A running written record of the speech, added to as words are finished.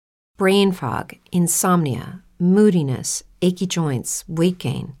brain fog, insomnia, moodiness, achy joints, weight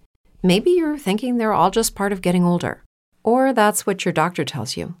gain. Maybe you're thinking they're all just part of getting older, or that's what your doctor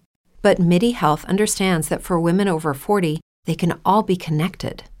tells you. But MIDI Health understands that for women over 40, they can all be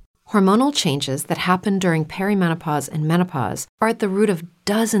connected. Hormonal changes that happen during perimenopause and menopause are at the root of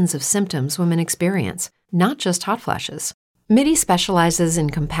dozens of symptoms women experience, not just hot flashes. MIDI specializes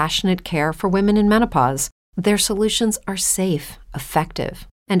in compassionate care for women in menopause. Their solutions are safe, effective,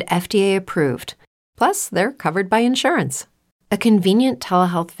 and FDA approved. Plus, they're covered by insurance. A convenient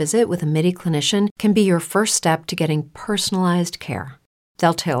telehealth visit with a MIDI clinician can be your first step to getting personalized care.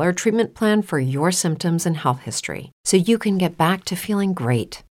 They'll tailor a treatment plan for your symptoms and health history so you can get back to feeling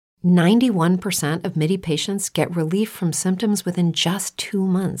great. 91% of MIDI patients get relief from symptoms within just 2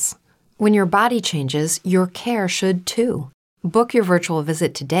 months. When your body changes, your care should too. Book your virtual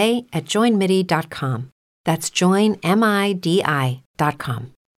visit today at joinmidi.com. That's joinmidi.com.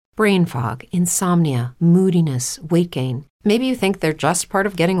 Brain fog, insomnia, moodiness, weight gain. Maybe you think they're just part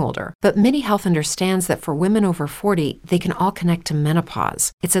of getting older, but MIDI Health understands that for women over 40, they can all connect to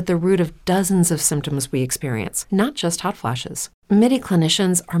menopause. It's at the root of dozens of symptoms we experience, not just hot flashes. MIDI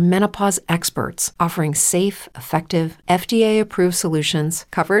clinicians are menopause experts, offering safe, effective, FDA-approved solutions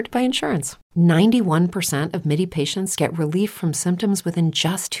covered by insurance. 91% of MIDI patients get relief from symptoms within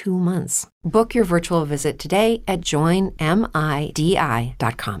just 2 months. Book your virtual visit today at joinmidi.com.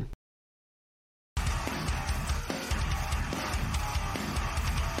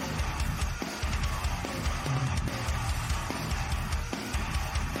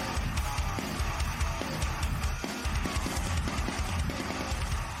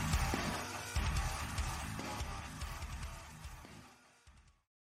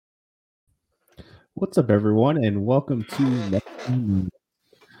 What's up, everyone, and welcome to Neptune.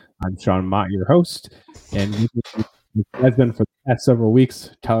 I'm Sean Mott, your host, and with me has been for the past several weeks,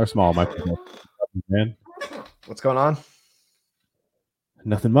 Tyler Small, my man. What's going on?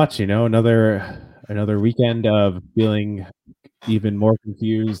 Nothing much, another weekend of feeling even more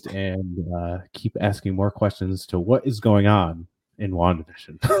confused and keep asking more questions to what is going on in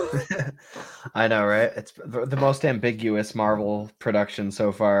WandaVision. I know, right? It's the most ambiguous Marvel production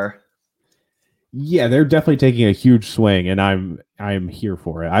so far. Yeah, they're definitely taking a huge swing, and I'm here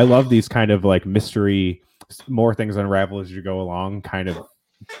for it. I love these kind of like mystery, more things unravel as you go along, kind of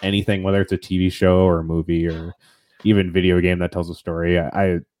anything, whether it's a TV show or a movie or even video game that tells a story.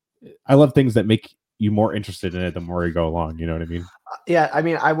 I love things that make you more interested in it the more you go along. You know what I mean? Yeah, I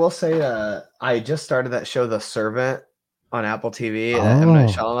mean, I will say, I just started that show, The Servant, on Apple TV.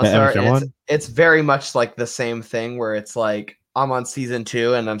 It's very much like the same thing where it's like, I'm on season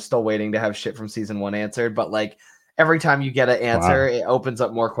 2 and I'm still waiting to have shit from season 1 answered. But like every time you get an answer, It opens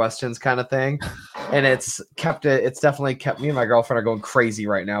up more questions kind of thing. And it's definitely kept me and my girlfriend are going crazy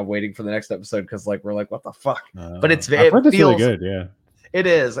right now waiting for the next episode. Cause like, we're like, what the fuck? But it feels really good. Yeah, it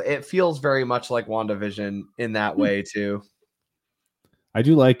is. It feels very much like WandaVision in that way too. I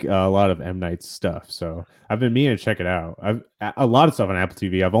do like a lot of M. Night's stuff. So I've been meaning to check it out. I've a lot of stuff on Apple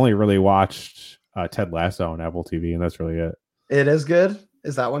TV. I've only really watched Ted Lasso on Apple TV, and that's really it. It is good.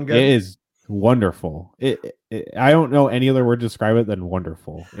 Is that one good? It is wonderful. I don't know any other word to describe it than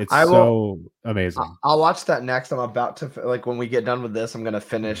wonderful. It's so amazing. I'll watch that next. I'm about to when we get done with this, I'm going to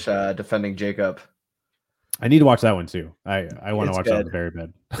finish Defending Jacob. I need to watch that one too. I want to watch that one very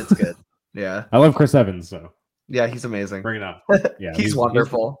bad. It's good. Yeah. I love Chris Evans, so. Yeah, he's amazing. Bring it up. Yeah, he's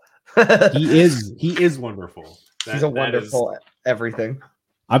wonderful. He is wonderful. He's a wonderful everything.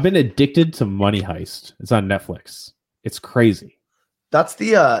 I've been addicted to Money Heist. It's on Netflix. It's crazy. That's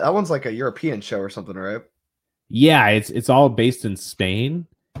the that one's like a European show or something, right? Yeah, it's all based in Spain.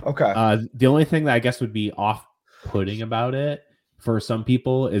 Okay. The only thing that I guess would be off-putting about it for some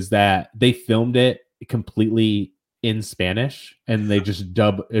people is that they filmed it completely in Spanish and they just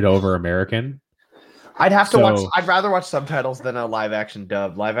dub it over American. I'd rather watch subtitles than a live action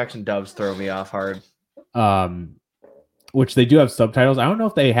dub. Live action dubs throw me off hard. Which they do have subtitles. I don't know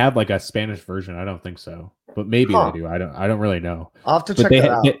if they have like a Spanish version. I don't think so, but maybe they do. I don't really know. I'll have to check that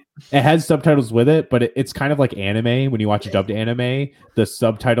out. It has subtitles with it, but it's kind of like anime. When you watch a dubbed anime, the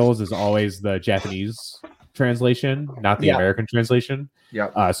subtitles is always the Japanese translation, not the American translation.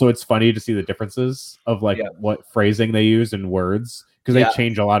 Yeah. So it's funny to see the differences of like what phrasing they use and words because they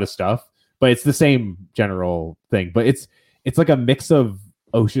change a lot of stuff, but it's the same general thing. But it's like a mix of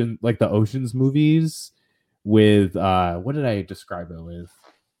the Ocean's movies with what did I describe it with?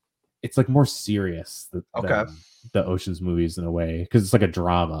 It's like more serious than the Ocean's movies in a way because it's like a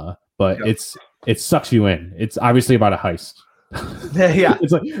drama, but it sucks you in. It's obviously about a heist. Yeah.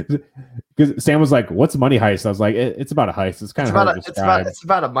 It's like, because Sam was like, "What's Money Heist?" I was like, "It's about a heist. It's kind of hard to describe. It's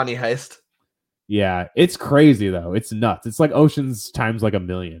about a money heist." Yeah, it's crazy though. It's nuts. It's like Ocean's times like a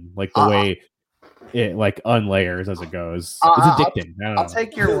million. Like the way it like unlayers as it goes. It's addicting. I'll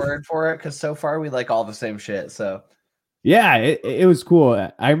take your word for it because so far we like all the same shit. So yeah, it was cool.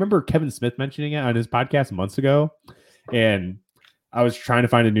 I remember Kevin Smith mentioning it on his podcast months ago, and I was trying to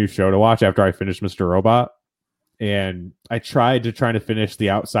find a new show to watch after I finished Mr. Robot, and I tried to finish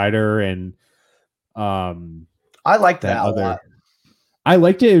The Outsider, and I liked that a lot. I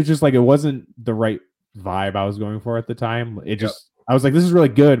liked it. It was just like it wasn't the right vibe I was going for at the time. It just I was like, this is really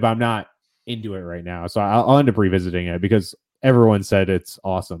good, but I'm not into it right now. So I'll end up revisiting it because everyone said it's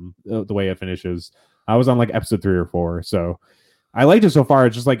awesome the way it finishes. I was on like episode 3 or 4, so I liked it so far.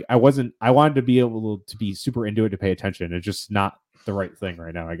 It's just like I wanted to be able to be super into it to pay attention. It's just not the right thing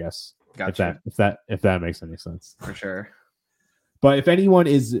right now, I guess. Gotcha. If that makes any sense. For sure. But if anyone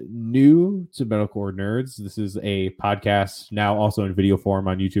is new to Metalcore Nerds, this is a podcast now also in video form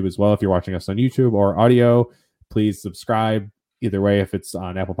on YouTube as well. If you're watching us on YouTube or audio, please subscribe. Either way, if it's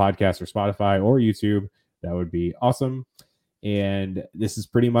on Apple Podcasts or Spotify or YouTube, that would be awesome. And this is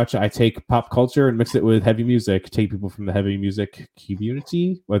pretty much, I take pop culture and mix it with heavy music, take people from the heavy music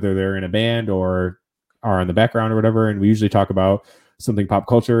community, whether they're in a band or are in the background or whatever. And we usually talk about something pop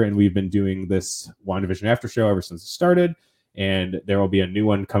culture. And we've been doing this WandaVision after show ever since it started. And there will be a new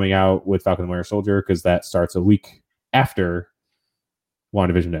one coming out with Falcon and Winter Soldier because that starts a week after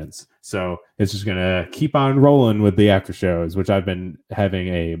WandaVision ends. So it's just going to keep on rolling with the after shows, which I've been having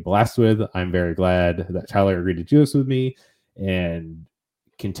a blast with. I'm very glad that Tyler agreed to do this with me and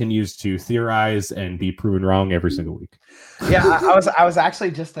continues to theorize and be proven wrong every single week. Yeah, I was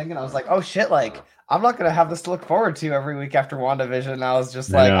actually just thinking, I was like, oh shit, like I'm not gonna have this to look forward to every week after WandaVision. I was just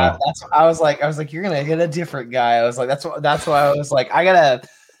like, I was like, you're gonna get a different guy. I was like, that's why I was like, I gotta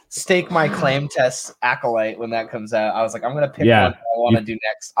stake my claim test Acolyte when that comes out. I was like, I'm gonna pick one I want to do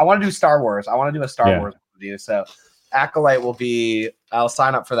next. I want to do Star Wars. I want to do a Star Wars review. So Acolyte will be. I'll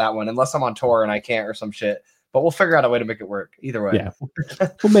sign up for that one unless I'm on tour and I can't or some shit. But we'll figure out a way to make it work. Either way,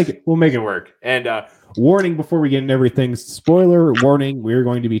 we'll make it work. And warning before we get into everything, spoiler warning: we're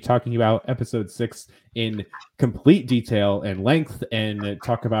going to be talking about episode 6 in complete detail and length, and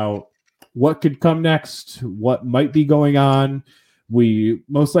talk about what could come next, what might be going on. We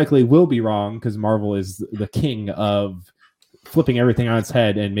most likely will be wrong because Marvel is the king of flipping everything on its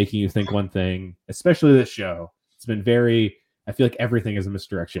head and making you think one thing. Especially this show, it's been very. I feel like everything is a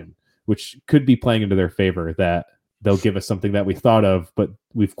misdirection, which could be playing into their favor, that they'll give us something that we thought of, but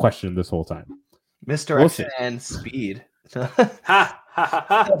we've questioned this whole time. Misdirection and speed.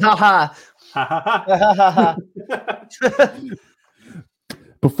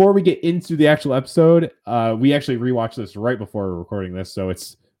 Before we get into the actual episode, we actually rewatched this right before we're recording this, so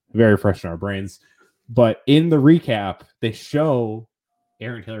it's very fresh in our brains. But in the recap, they show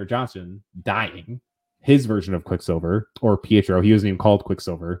Aaron Taylor Johnson dying, his version of Quicksilver, or Pietro. He wasn't even called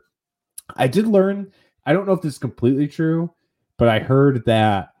Quicksilver. I did learn, I don't know if this is completely true, but I heard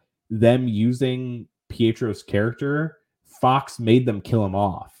that them using Pietro's character, Fox made them kill him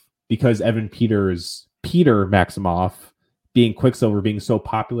off because Peter Maximoff, being Quicksilver, being so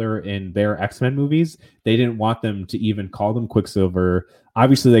popular in their X-Men movies, they didn't want them to even call them Quicksilver.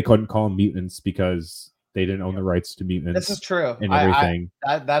 Obviously, they couldn't call them mutants because they didn't own the rights to mutants. This is true. And everything.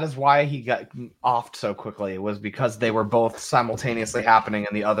 That is why he got offed so quickly. It was because they were both simultaneously happening,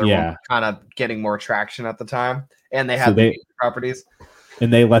 and the other one kind of getting more traction at the time, and they had the properties.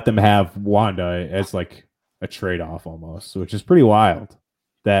 And they let them have Wanda as like a trade-off almost, which is pretty wild.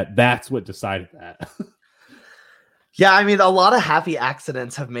 That's what decided that. Yeah, I mean, a lot of happy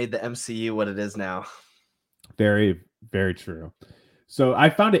accidents have made the MCU what it is now. Very, very true. So I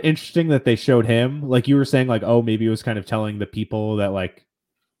found it interesting that they showed him, like you were saying, like, oh, maybe it was kind of telling the people that like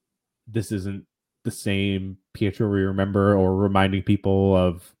this isn't the same Pietro we remember, or reminding people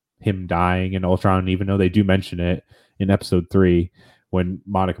of him dying in Ultron, even though they do mention it in episode 3 when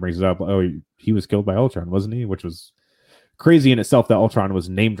Monica brings it up. Oh, he was killed by Ultron, wasn't he? Which was crazy in itself that Ultron was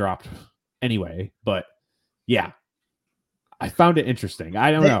name dropped anyway. But yeah, I found it interesting.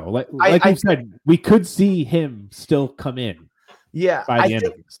 I don't know. Like you said, we could see him still come in. Yeah,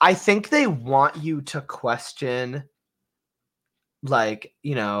 I think they want you to question, like,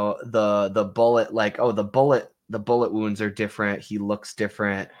 you know, the bullet, like, oh, the bullet wounds are different. He looks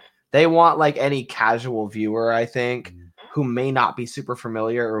different. They want like any casual viewer, I think, who may not be super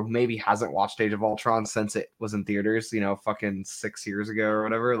familiar or who maybe hasn't watched Age of Ultron since it was in theaters, you know, fucking 6 years ago or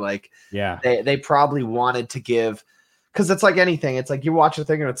whatever. Like, yeah, they probably wanted to give, because it's like anything. It's like you watch a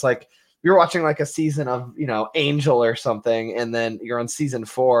thing and it's like, you're watching like a season of, Angel or something, and then you're on season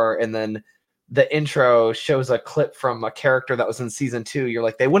 4, and then the intro shows a clip from a character that was in season 2. You're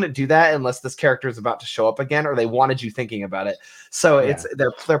like, they wouldn't do that unless this character is about to show up again, or they wanted you thinking about it. So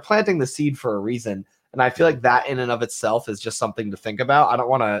they're planting the seed for a reason. And I feel like that in and of itself is just something to think about. I don't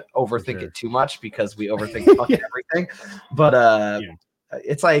want to overthink it too much because we overthink fucking everything. But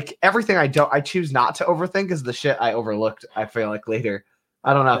it's like everything I choose not to overthink is the shit I overlooked, I feel like, later.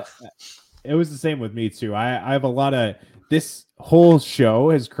 I don't know. It was the same with me too. I have a lot of, this whole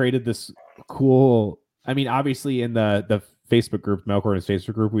show has created this cool, I mean, obviously in the Facebook group, Melkorn's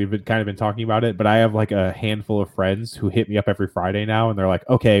Facebook group, we've been talking about it, but I have like a handful of friends who hit me up every Friday now, and they're like,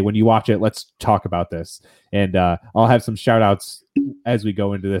 okay, when you watch it, let's talk about this. And I'll have some shout outs as we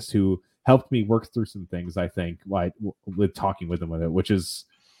go into this who helped me work through some things, I think, like with talking with them with it, which is,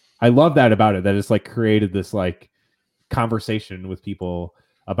 I love that about it, that it's like created this like conversation with people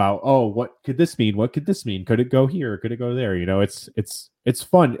about, oh, what could this mean? What could this mean? Could it go here? Could it go there? It's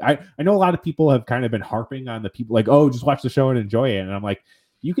fun. I know a lot of people have kind of been harping on the people like, oh, just watch the show and enjoy it. And I'm like,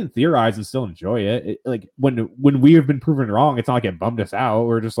 you can theorize and still enjoy it. Like when we have been proven wrong, it's not like it bummed us out.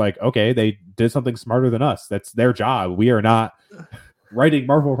 We're just like, okay, they did something smarter than us. That's their job. We are not writing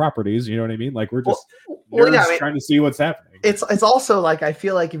Marvel properties. You know what I mean? Like we're just trying to see what's happening. It's also like, I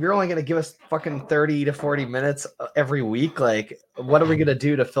feel like if you're only going to give us fucking 30 to 40 minutes every week, like what are we going to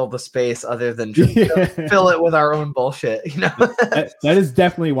do to fill the space other than just fill it with our own bullshit? That is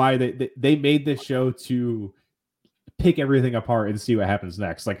definitely why they made this show, to pick everything apart and see what happens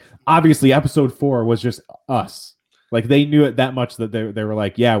next. Like obviously episode 4 was just us. Like they knew it that much that they were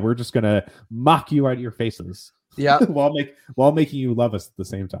like, yeah, we're just going to mock you out of your faces. Yeah. while making you love us at the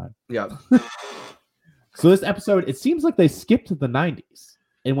same time. Yeah. So this episode, it seems like they skipped to the 90s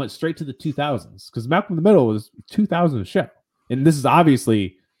and went straight to the 2000s, because Malcolm in the Middle was 2000 show. And this is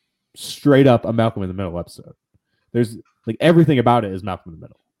obviously straight up a Malcolm in the Middle episode. There's like everything about it is Malcolm in the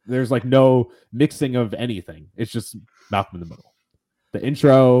Middle. There's like no mixing of anything. It's just Malcolm in the Middle. The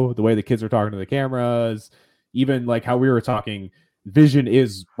intro, the way the kids are talking to the cameras, even like how we were talking, Vision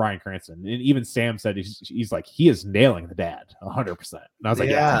is Bryan Cranston. And even Sam said he's like, he is nailing the dad 100%. And I was like,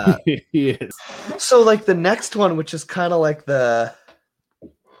 yeah, he is. So like the next one, which is kind of like it'd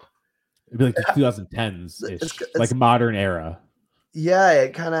be like the 2010s, it's like modern era. Yeah,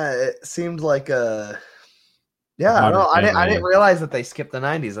 it seemed like a I didn't realize that they skipped the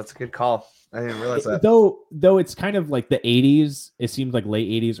 90s. That's a good call. I didn't realize that. Though it's kind of like the 80s. It seemed like late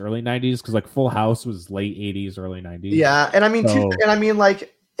 80s, early 90s, because like Full House was late 80s, early 90s. Yeah, and I mean,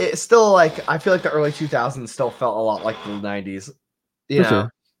 like it's still like, I feel like the early 2000s still felt a lot like the 90s. You know?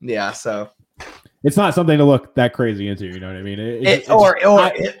 Sure. Yeah. So it's not something to look that crazy into. You know what I mean?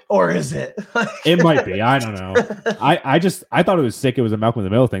 Or is it? It might be. I don't know. I thought it was sick. It was a Malcolm in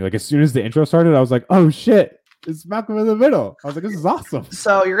the Middle thing. Like as soon as the intro started, I was like, oh shit. It's Malcolm in the Middle. I was like, this is awesome.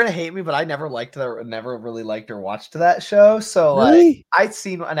 So you're gonna hate me, but I never really liked or watched that show. So really? Like I'd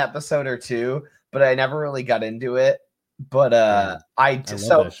seen an episode or two, but I never really got into it. But I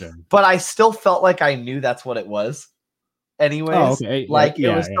still felt like I knew that's what it was. Anyways, okay. Like it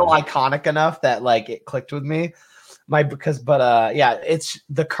was still iconic enough that like it clicked with me. It's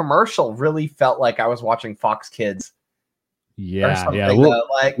the commercial really felt like I was watching Fox Kids. Yeah.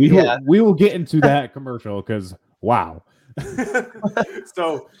 We will get into that commercial because wow.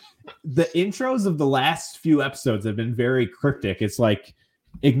 So the intros of the last few episodes have been very cryptic. It's like,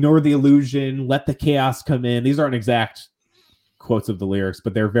 ignore the illusion, let the chaos come in. These aren't exact quotes of the lyrics,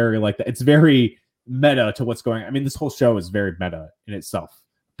 but they're very like that. It's very meta to what's going on. I mean, this whole show is very meta in itself,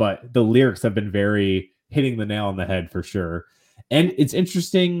 but the lyrics have been very hitting the nail on the head for sure. And it's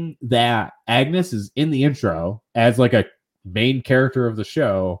interesting that Agnes is in the intro as like a main character of the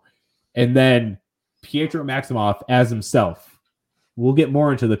show, and then Pietro Maximoff as himself. We'll get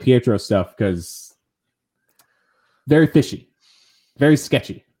more into the Pietro stuff because very fishy, very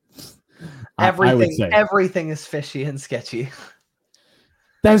sketchy. Everything is fishy and sketchy.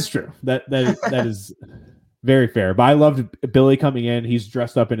 That's true. That is very fair. But I loved Billy coming in. He's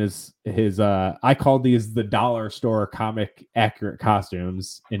dressed up in his I called these the dollar store comic accurate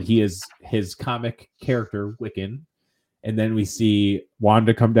costumes, and he is his comic character Wiccan. And then we see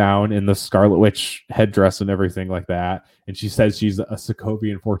Wanda come down in the Scarlet Witch headdress and everything like that. And she says she's a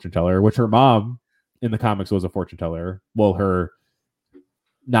Sokovian fortune teller, which her mom in the comics was a fortune teller. Well, her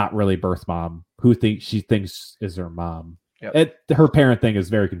not really birth mom, who she thinks is her mom. Yep. Her parent thing is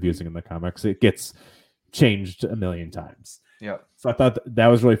very confusing in the comics. It gets changed a million times. Yeah. So I thought that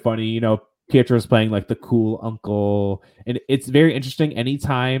was really funny. You know, Pietro's playing like the cool uncle. And it's very interesting.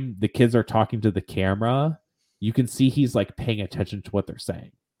 Anytime the kids are talking to the camera, you can see he's like paying attention to what they're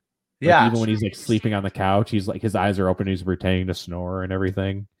saying. Yeah. Even when he's like sleeping on the couch, he's like his eyes are open, he's pretending to snore and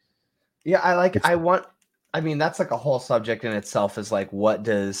everything. Yeah, I mean, that's like a whole subject in itself, is like what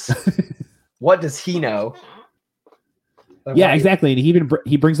does he know? Like, yeah, exactly. And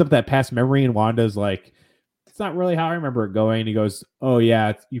he brings up that past memory, and Wanda's like, it's not really how I remember it going. And he goes, oh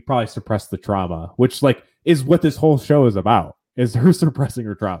yeah, you probably suppressed the trauma, which like is what this whole show is about, is her suppressing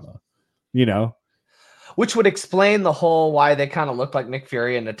her trauma, you know? Which would explain the whole why they kind of look like Nick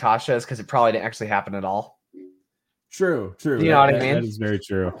Fury and Natasha, is because it probably didn't actually happen at all. True. You know what I mean? That is very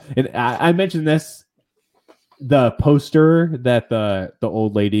true. And I mentioned this, the poster that the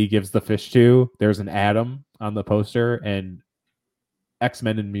old lady gives the fish to, there's an Adam on the poster, and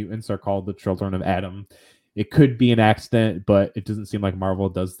X-Men and mutants are called the children of Adam. It could be an accident, but it doesn't seem like Marvel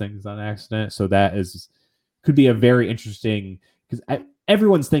does things on accident. So that could be a very interesting, because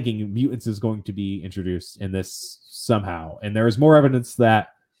everyone's thinking mutants is going to be introduced in this somehow. And there is more evidence that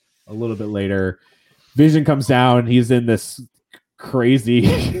a little bit later. Vision comes down. He's in this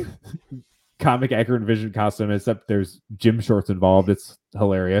crazy comic accurate Vision costume, except there's gym shorts involved. It's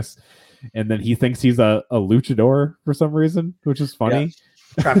hilarious. And then he thinks he's a luchador for some reason, which is funny.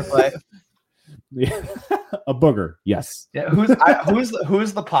 Yeah. Trying to play. Yeah. A booger. Yes. Yeah. Who's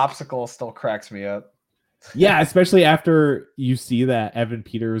the popsicle still cracks me up. Yeah, especially after you see that Evan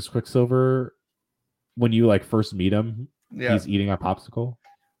Peters Quicksilver, when you like first meet him, he's eating a popsicle.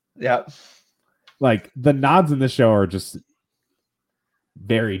 Yeah. Like the nods in this show are just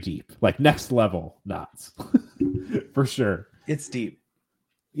very deep, like next level nods for sure. It's deep.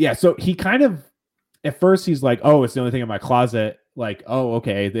 Yeah. So he kind of, at first he's like, oh, it's the only thing in my closet. Like, oh,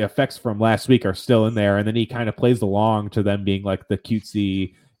 okay. The effects from last week are still in there. And then he kind of plays along to them being like the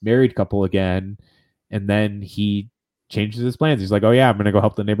cutesy married couple again. And then he changes his plans. He's like, oh yeah, I'm going to go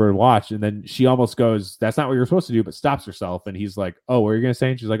help the neighborhood watch. And then she almost goes, that's not what you're supposed to do, but stops herself. And he's like, oh, what are you going to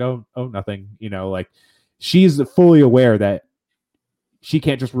say? And she's like, oh, nothing. You know, like she's fully aware that she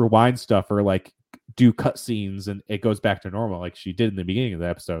can't just rewind stuff or like do cut scenes and it goes back to normal like she did in the beginning of the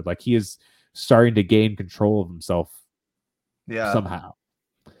episode. Like he is starting to gain control of himself somehow.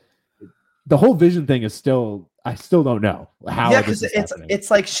 The whole Vision thing is I still don't know how. Yeah, because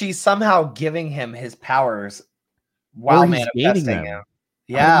it's like she's somehow giving him his powers while manifesting him.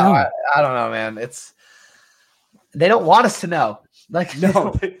 Yeah, I don't know, man. They don't want us to know. Like,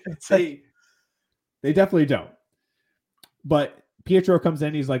 no, they definitely don't. But Pietro comes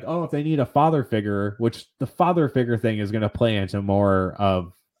in. He's like, oh, if they need a father figure, which the father figure thing is going to play into more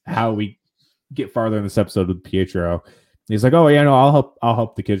of how we get farther in this episode with Pietro. He's like, oh yeah, no, I'll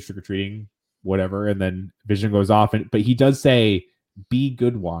help the kids trick or treating, whatever. And then Vision goes off, but he does say, "Be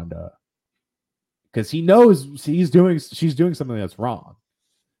good, Wanda," because he knows she's doing something that's wrong.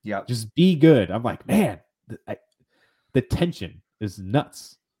 Yeah, just be good. I'm like, man, the tension is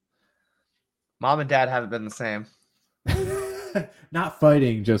nuts. Mom and Dad haven't been the same. Not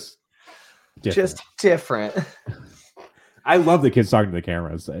fighting, just different. I love the kids talking to the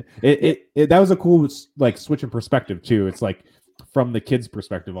cameras. That was a cool like switch in perspective too. It's like from the kids'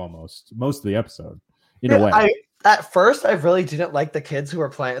 perspective almost most of the episode in a way. At first, I really didn't like the kids who were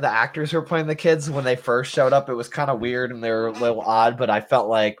playing, the actors who were playing the kids when they first showed up. It was kind of weird and they were a little odd, but I felt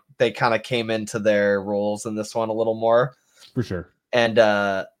like they kind of came into their roles in this one a little more. For sure. And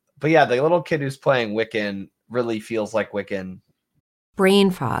but yeah, the little kid who's playing Wiccan really feels like Wiccan.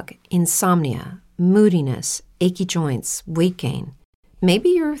 Brain fog, insomnia, moodiness, achy joints, weight gain. Maybe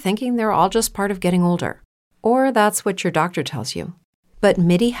you're thinking they're all just part of getting older, or that's what your doctor tells you. But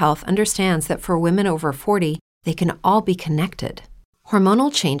MIDI Health understands that for women over 40, they can all be connected.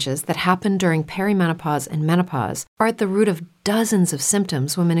 Hormonal changes that happen during perimenopause and menopause are at the root of dozens of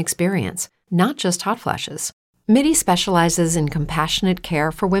symptoms women experience, not just hot flashes. MIDI specializes in compassionate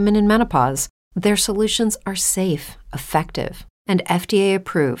care for women in menopause. Their solutions are safe, effective, and FDA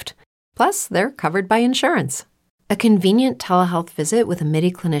approved. Plus, they're covered by insurance. A convenient telehealth visit with a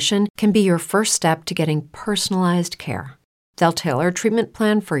MIDI clinician can be your first step to getting personalized care. They'll tailor a treatment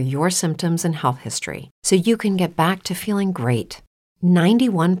plan for your symptoms and health history so you can get back to feeling great.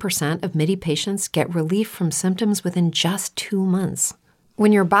 91% of MIDI patients get relief from symptoms within just 2 months.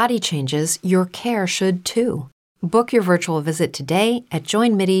 When your body changes, your care should too. Book your virtual visit today at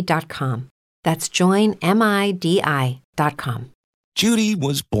joinmidi.com. That's joinmidi.com. Judy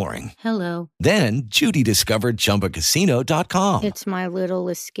was boring. Hello. Then Judy discovered ChumbaCasino.com. It's my little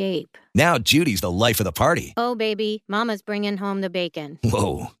escape. Now Judy's the life of the party. Oh, baby, mama's bringing home the bacon.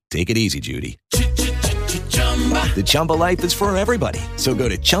 Whoa, take it easy, Judy. The Chumba life is for everybody. So go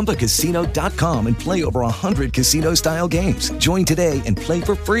to ChumbaCasino.com and play over 100 casino-style games. Join today and play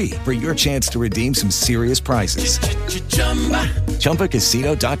for free for your chance to redeem some serious prizes.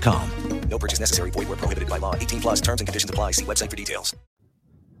 ChumbaCasino.com. No purchase necessary. Void where prohibited by law. 18 plus terms and conditions apply. See website for details.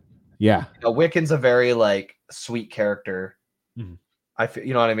 Yeah. Wiccan's a very like sweet character. Mm-hmm. I feel,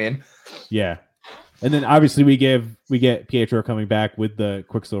 you know what I mean? Yeah. And then obviously we get Pietro coming back with the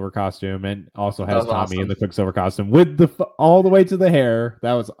Quicksilver costume, and also has Tommy awesome. In the Quicksilver costume with the all the way to the hair.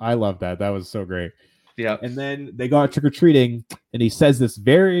 I love that. That was so great. Yeah. And then they go out trick or treating, and he says this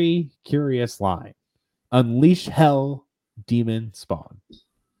very curious line: "Unleash hell, demon spawn."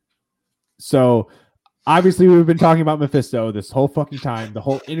 So obviously we've been talking about Mephisto this whole fucking time. The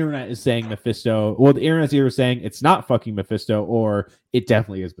whole internet is saying Mephisto. Well, the internet's either saying it's not fucking Mephisto or it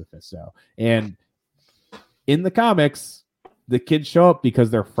definitely is Mephisto. And in the comics, the kids show up because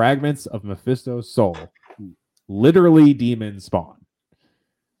they're fragments of Mephisto's soul. Literally demon spawn.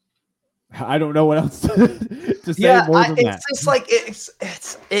 I don't know what else to say more than that. It's just like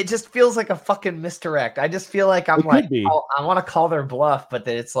it just feels like a fucking misdirect. I just feel like I want to call their bluff, but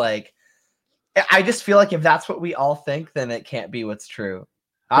then it's like I just feel like if that's what we all think, then it can't be what's true.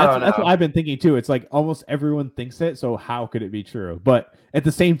 I don't know. That's what I've been thinking too. It's like almost everyone thinks it, so how could it be true? But at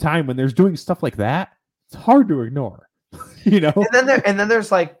the same time, when there's doing stuff like that, it's hard to ignore. You know. And then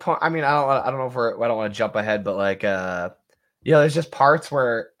there's like, I mean, I don't know if I don't want to jump ahead, but like, there's just parts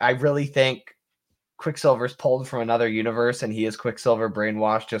where I really think Quicksilver's pulled from another universe, and he is Quicksilver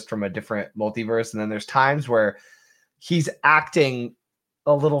brainwashed just from a different multiverse. And then there's times where he's acting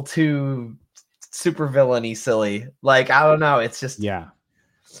a little too super villainy silly. Like, I don't know. It's just,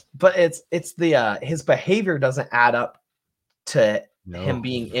 but it's the, his behavior doesn't add up to him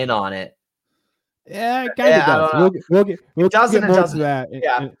being in on it. Yeah, it kind of does. We'll get more to that.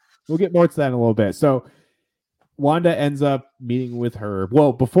 Yeah. We'll get more to that in a little bit. So Wanda ends up meeting with her.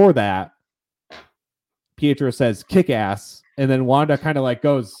 Well, before that, Pietro says kick ass, and then Wanda kind of like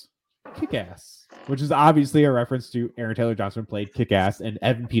goes kick ass, which is obviously a reference to Aaron Taylor Johnson played kick ass, and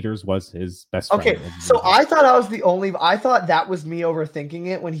Evan Peters was his best friend. Okay, so I thought I thought that was me overthinking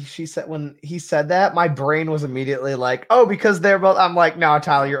it when he said that. My brain was immediately like, oh, because they're both. I'm like, no,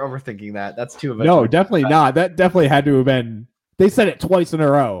 Tyler, you're overthinking that. That's too of a no, definitely not. That definitely had to have been. They said it twice in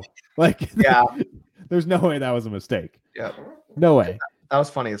a row. Like, yeah, there's no way that was a mistake. Yeah, no way. That was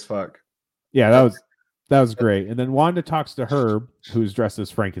funny as fuck. Yeah, that was great. And then Wanda talks to Herb, who's dressed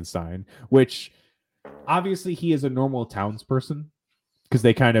as Frankenstein, which obviously he is a normal townsperson because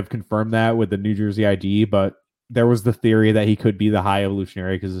they kind of confirmed that with the New Jersey ID. But there was the theory that he could be the High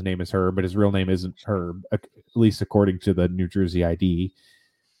Evolutionary because his name is Herb, but his real name isn't Herb, at least according to the New Jersey ID.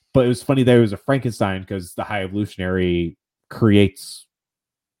 But it was funny that it was a Frankenstein because the High Evolutionary creates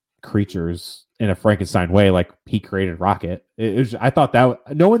creatures in a Frankenstein way, like he created Rocket. I thought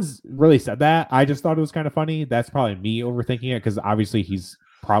that no one's really said that. I just thought it was kind of funny. That's probably me overthinking it because obviously he's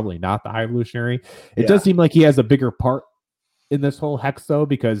probably not the High Evolutionary. It does seem like he has a bigger part in this whole hex though,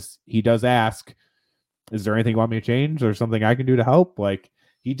 because he does ask, is there anything you want me to change or something I can do to help? Like,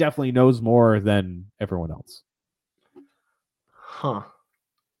 he definitely knows more than everyone else. Huh.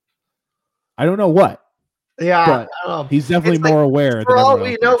 I don't know what. Yeah, but I don't know. He's definitely more aware. For all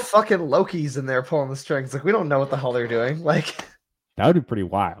we know, fucking Loki's in there pulling the strings. Like, we don't know what the hell they're doing. Like, that would be pretty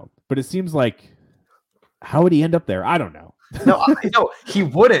wild. But it seems like, how would he end up there? I don't know. No, he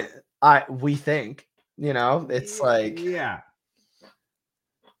wouldn't. We think. You know, it's like, yeah.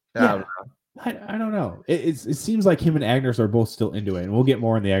 I don't know. It seems like him and Agnes are both still into it, and we'll get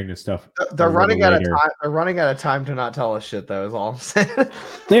more on the Agnes stuff. They're running out of time. They're running out of time to not tell us shit, though. Is all I'm saying.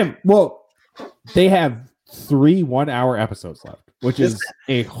 Damn. Well, they have 3 1-hour episodes left, which is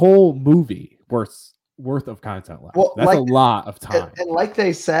a whole movie worth of content left. Well, that's like, a lot of time. And like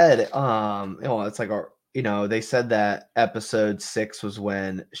they said, it's like they said that episode 6 was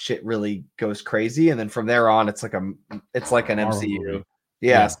when shit really goes crazy, and then from there on, it's like an MCU. Movie.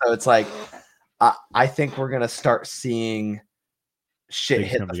 Yeah, so it's like I think we're gonna start seeing shit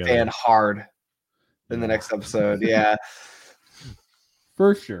hit the fan hard in the next episode. Yeah,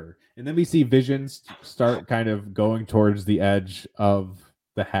 for sure. And then we see Visions start kind of going towards the edge of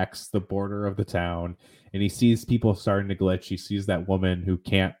the hex, the border of the town, and he sees people starting to glitch. He sees that woman who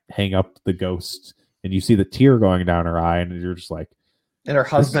can't hang up the ghost, and you see the tear going down her eye, and you're just like, and her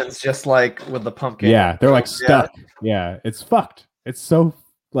husband's just like with the pumpkin. Yeah, they're like stuck. Yeah, it's fucked. It's so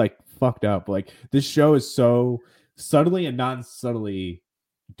like fucked up. Like, this show is so subtly and non-subtly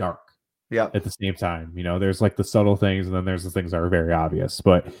dark. Yeah. At the same time, there's like the subtle things, and then there's the things that are very obvious.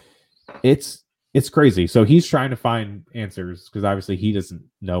 But it's crazy. So he's trying to find answers because obviously he doesn't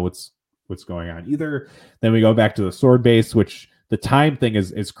know what's what's going on either. Then we go back to the sword base, which the time thing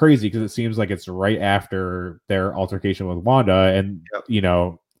is crazy because it seems like it's right after their altercation with Wanda, and you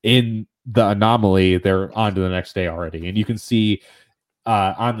know, in the anomaly, they're on to the next day already, and you can see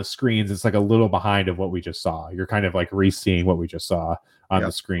on the screens it's like a little behind of what we just saw. You're kind of like re-seeing what we just saw on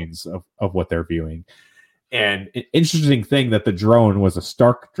the screens of what they're viewing. And an interesting thing that the drone was a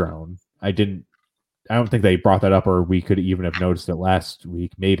Stark drone. I don't think they brought that up, or we could even have noticed it last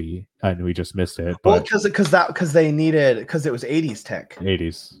week, maybe, and we just missed it. Well, because it was 80s tech.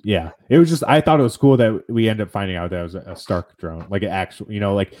 80s, yeah. It was just, I thought it was cool that we ended up finding out that it was a Stark drone, like an actual, you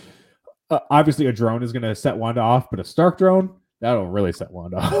know, like obviously a drone is going to set Wanda off, but a Stark drone, that'll really set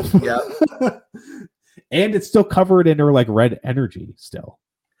Wanda off. Yeah, and it's still covered in her like red energy still.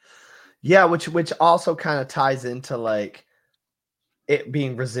 Yeah, which also kind of ties into like it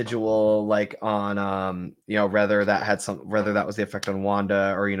being residual, like on you know, whether that was the effect on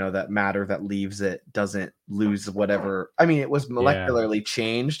Wanda, or you know, that matter that leaves it doesn't lose whatever. I mean, it was molecularly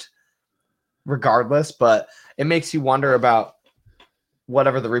changed regardless, but it makes you wonder about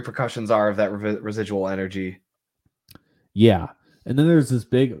whatever the repercussions are of that residual energy. Yeah, and then there's this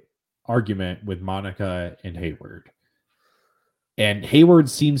big argument with Monica and Hayward. And Hayward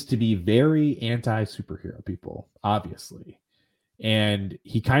seems to be very anti-superhero people, obviously. And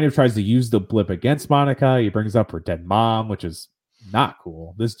he kind of tries to use the blip against Monica. He brings up her dead mom, which is not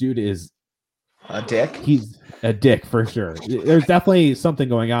cool. This dude is a dick. He's a dick for sure. There's definitely something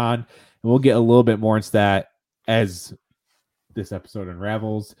going on. And we'll get a little bit more into that as this episode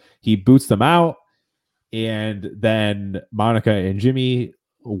unravels. He boots them out. And then Monica and Jimmy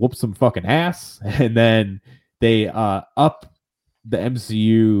whoop some fucking ass. And then they up the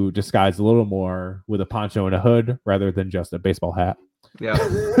MCU disguise a little more with a poncho and a hood rather than just a baseball hat.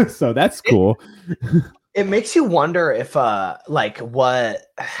 Yeah. So that's cool. It makes you wonder if like what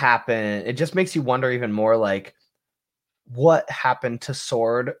happened. It just makes you wonder even more like what happened to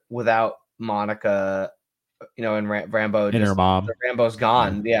Sword without Monica, you know, and Rambo and her mom. Rambo's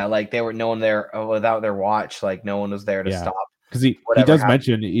gone. Yeah, like they were no one there without their watch, like no one was there to stop. Because he does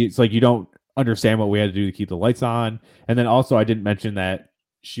mention it's like you don't understand what we had to do to keep the lights on. And then also I didn't mention that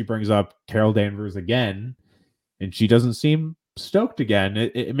she brings up Carol Danvers again, and she doesn't seem stoked again.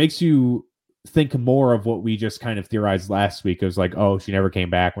 It makes you think more of what we just kind of theorized last week. It was like, oh, she never came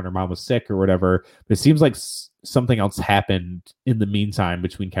back when her mom was sick or whatever. But it seems like something else happened in the meantime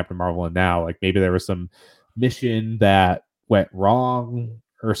between Captain Marvel and now. Like maybe there was some mission that went wrong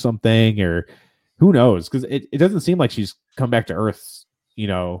or something, or who knows? Because it doesn't seem like she's come back to Earth. You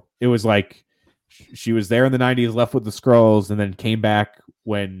know, it was like she was there in the 90s, left with the Skrulls, and then came back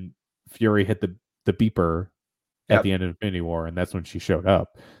when Fury hit the beeper at the end of Infinity War, and that's when she showed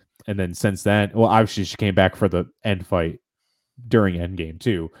up. And then since then, well, obviously she came back for the end fight during Endgame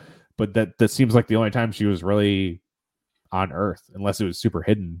too, but that seems like the only time she was really on Earth, unless it was super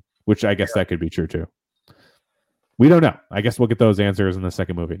hidden, which I guess that could be true too. We don't know. I guess we'll get those answers in the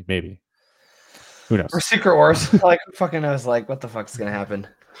second movie, maybe. Who knows? Or Secret Wars. Like, who fucking knows? Like, what the fuck's gonna happen?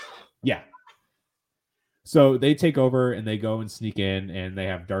 Yeah. So they take over and they go and sneak in, and they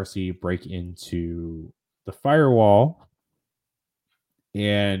have Darcy break into the firewall.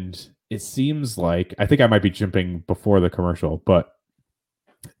 And it seems like, I think I might be jumping before the commercial, but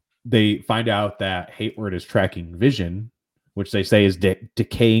they find out that Hayward is tracking Vision, which they say is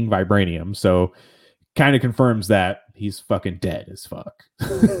decaying vibranium. So kind of confirms that he's fucking dead as fuck.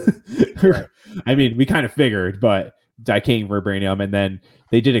 Right. I mean, we kind of figured, but decaying vibranium. And then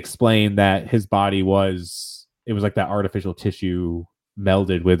they did explain that his body it was like that artificial tissue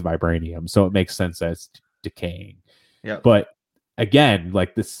melded with vibranium. So it makes sense that it's decaying. Yeah. But again,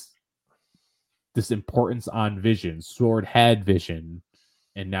 like this importance on Vision. Sword had Vision,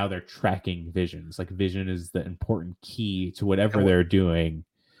 and now they're tracking Visions. Like Vision is the important key to whatever they're doing.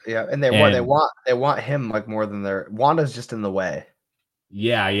 Yeah, and they want him like more than Wanda's just in the way.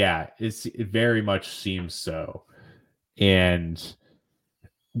 Yeah. It very much seems so. And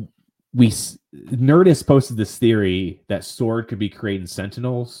Nerdist posted this theory that Sword could be creating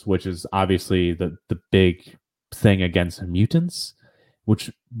Sentinels, which is obviously the big thing against mutants,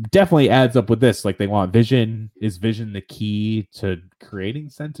 which definitely adds up with this. Like they want Vision. Is Vision the key to creating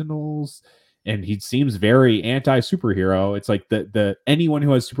Sentinels? And he seems very anti-superhero. It's like the anyone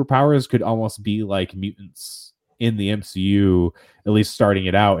who has superpowers could almost be like mutants in the MCU, at least starting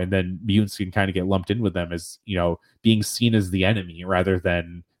it out, and then mutants can kind of get lumped in with them as, you know, being seen as the enemy rather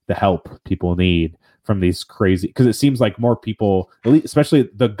than the help people need from these crazy, because it seems like more people, especially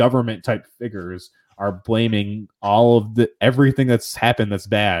the government type figures, are blaming all of everything that's happened that's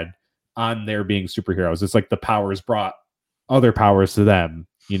bad on their being superheroes. It's like the powers brought other powers to them,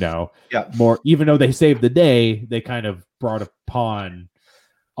 You know, yeah. More, even though they saved the day, they kind of brought upon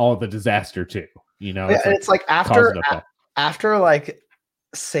all the disaster too. You know, it's like after like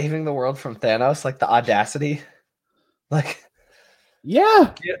saving the world from Thanos, like the audacity, like,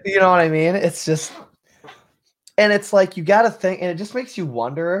 yeah, you know what I mean? It's just, and it's like you got to think, and it just makes you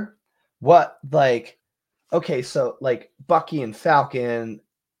wonder what, like, okay, so like Bucky and Falcon,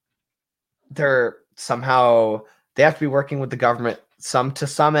 they're somehow they have to be working with the government to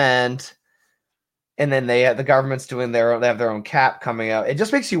some end, and then the government's doing they have their own cap coming out. It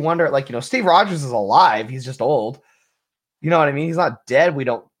just makes you wonder, like, you know, Steve Rogers is alive, he's just old. You know what I mean? He's not dead, we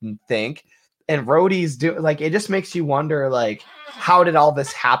don't think. And Rhodey's like, it just makes you wonder, like, how did all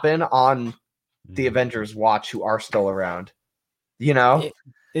this happen on the Avengers watch who are still around? You know?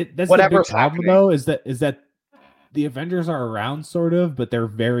 That's whatever's the big problem, though, is that the Avengers are around, sort of, but they're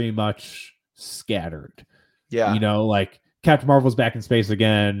very much scattered. Yeah. You know, like Captain Marvel's back in space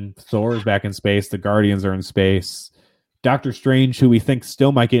again, Thor's back in space, the Guardians are in space. Doctor Strange, who we think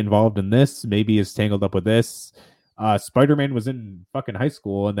still might get involved in this, maybe is tangled up with this. Spider-Man was in fucking high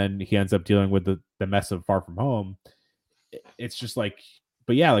school, and then he ends up dealing with the mess of Far From Home. It's just like,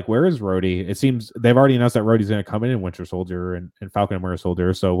 but yeah, like, where is Rhodey? It seems they've already announced that Rhodey's going to come in Winter Soldier and Falcon and Winter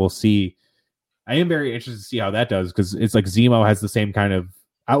Soldier, so we'll see. I am very interested to see how that does, because it's like Zemo has the same kind of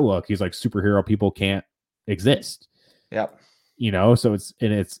outlook. He's like, superhero people can't exist. Yep. You know, so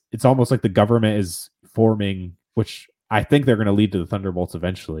it's almost like the government is forming, which I think they're going to lead to the Thunderbolts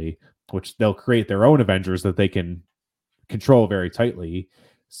eventually, which they'll create their own Avengers that they can control very tightly,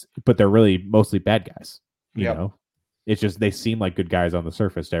 but they're really mostly bad guys. You know, it's just they seem like good guys on the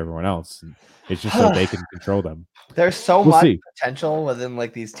surface to everyone else. And it's just so they can control them. There's so much potential within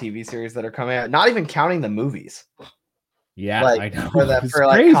like these TV series that are coming out, not even counting the movies. Yeah, like, I know. For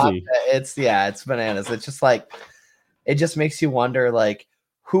like content, it's bananas. It's just like, it just makes you wonder, like,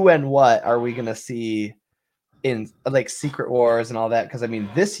 who and what are we gonna see in like Secret Wars and all that? Because I mean,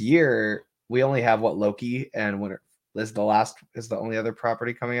 this year we only have Loki and Winter is the only other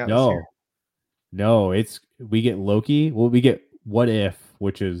property coming out. No, we get Loki. Well, we get What If,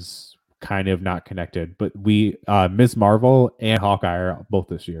 which is kind of not connected, but we Ms. Marvel and Hawkeye are both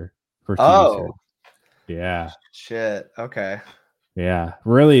this year for TV series. Yeah. Shit. Okay. Yeah.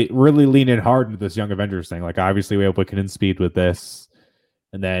 Really, really leaning hard into this Young Avengers thing. Like, obviously we have Wiccan Speed with this,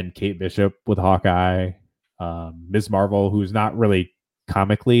 and then Kate Bishop with Hawkeye, Ms. Marvel, who's not really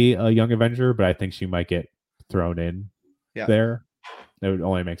comically a Young Avenger, but I think she might get thrown in there. That would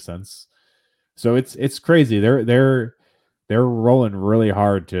only make sense. So it's crazy. They're rolling really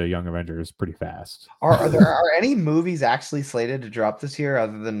hard to Young Avengers pretty fast. Are there any movies actually slated to drop this year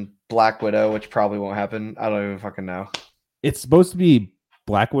other than Black Widow, which probably won't happen? I don't even fucking know. It's supposed to be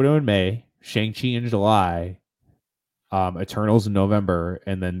Black Widow in May, Shang-Chi in July, Eternals in November,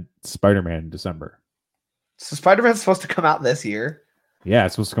 and then Spider-Man in December. So Spider-Man's supposed to come out this year? Yeah,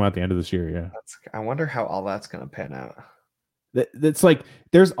 it's supposed to come out at the end of this year, yeah. I wonder how all that's going to pan out. It's like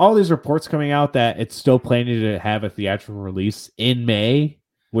there's all these reports coming out that it's still planning to have a theatrical release in May,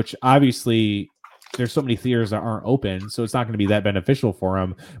 which obviously there's so many theaters that aren't open, so it's not going to be that beneficial for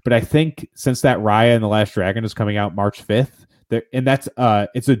them. But I think since that Raya and the Last Dragon is coming out March 5th, and that's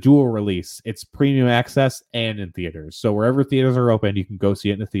it's a dual release. It's premium access and in theaters. So wherever theaters are open, you can go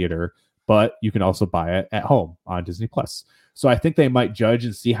see it in the theater, but you can also buy it at home on Disney Plus. So I think they might judge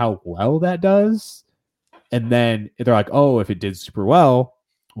and see how well that does. And then they're like, oh, if it did super well,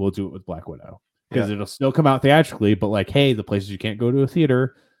 we'll do it with Black Widow. Because it'll still come out theatrically, but like, hey, the places you can't go to a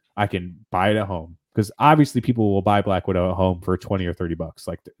theater, I can buy it at home. Because obviously people will buy Black Widow at home for $20 or $30.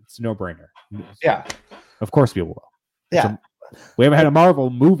 Like, it's a no-brainer. Yeah. Of course people will. Yeah. We haven't had a Marvel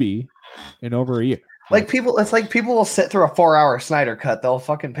movie in over a year. Like, people will sit through a 4-hour Snyder cut. They'll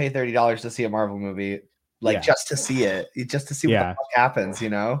fucking pay $30 to see a Marvel movie. Like, just to see it. Just to see what the fuck happens, you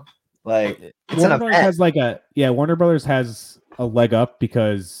know? Like, it's Warner Brothers has Warner Brothers has a leg up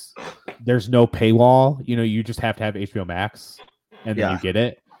because there's no paywall. You know, you just have to have HBO Max and then you get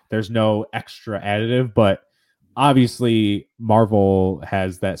it. There's no extra additive, but obviously Marvel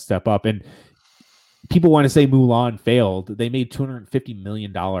has that step up. And people want to say Mulan failed. They made $250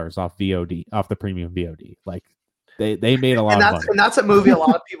 million off VOD, off the premium VOD. Like, they made a lot of money. And that's a movie a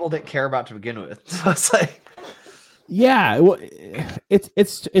lot of people didn't care about to begin with. So it's like, yeah, well,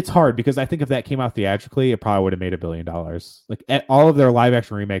 it's hard because I think if that came out theatrically, it probably would have made $1 billion. Like, all of their live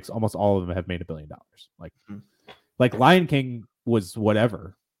action remakes, almost all of them have made $1 billion. Like Lion King was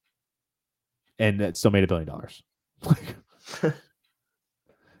whatever, and it still made $1 billion.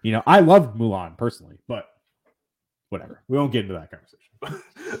 You know, I love Mulan personally, but whatever. We won't get into that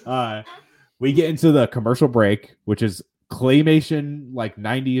conversation. We get into the commercial break, which is claymation, like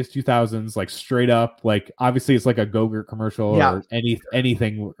 90s, 2000s, like straight up, like obviously it's like a Go-Gurt commercial or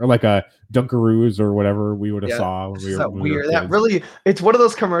anything, or like a Dunkaroos or whatever we would have saw when we were weird. kids. That really, it's one of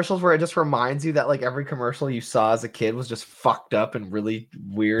those commercials where it just reminds you that like every commercial you saw as a kid was just fucked up and really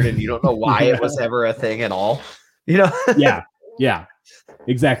weird, and you don't know why it was ever a thing at all. You know? Yeah,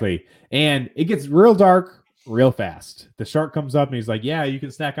 exactly. And it gets real dark real fast. The shark comes up and he's like, yeah, you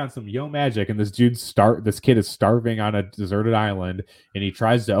can snack on some Yo Magic. And this kid is starving on a deserted island, and he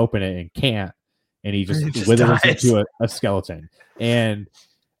tries to open it and can't, and he just withers into a skeleton. And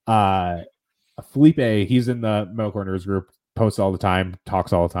Felipe, he's in the Metalcore Nerds group, posts all the time,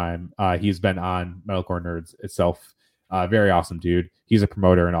 talks all the time. He's been on Metalcore Nerds itself. Very awesome dude. He's a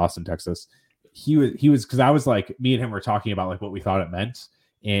promoter in Austin, Texas. He was because I was like, me and him were talking about like what we thought it meant.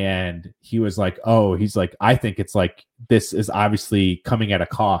 And he was like, I think it's like, this is obviously coming at a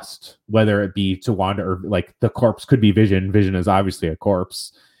cost, whether it be to Wanda or like the corpse could be Vision. Vision is obviously a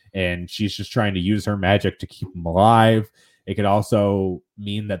corpse, and she's just trying to use her magic to keep him alive. It could also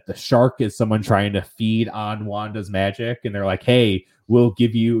mean that the shark is someone trying to feed on Wanda's magic. And they're like, hey, we'll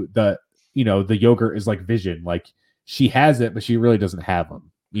give you the yogurt is like Vision. Like she has it, but she really doesn't have them.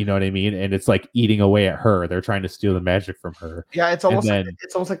 You know what I mean? And it's like eating away at her. They're trying to steal the magic from her. Yeah, it's almost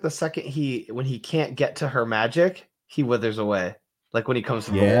like the second when he can't get to her magic, he withers away. Like when he comes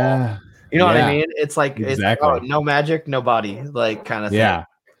to the wall. You know what I mean? It's like it's no magic, no body, like kind of thing. Yeah.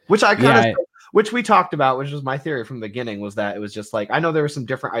 Which I kind of which we talked about, which was my theory from the beginning, was that it was just like, I know there were some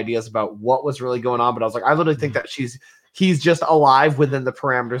different ideas about what was really going on, but I was like, I literally think that he's just alive within the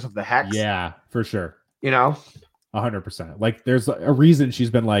parameters of the hex. Yeah, for sure. You know? 100%. Like there's a reason she's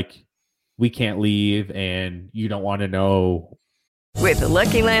been like, we can't leave and you don't want to know. With the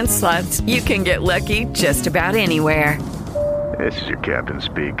Lucky Land Slots, you can get lucky just about anywhere. This is your captain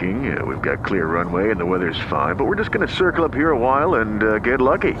speaking. We've got clear runway and the weather's fine, but we're just going to circle up here a while and get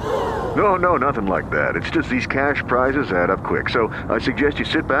lucky. No, nothing like that. It's just these cash prizes add up quick. So I suggest you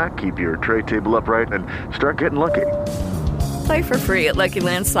sit back, keep your tray table upright, and start getting lucky. Play for free at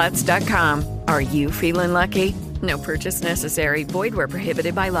LuckyLandSlots.com. Are you feeling lucky? No purchase necessary. Void where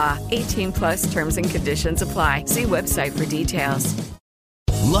prohibited by law. 18+ terms and conditions apply. See website for details.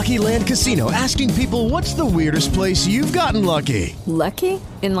 Lucky Land Casino, asking people, what's the weirdest place you've gotten lucky? Lucky?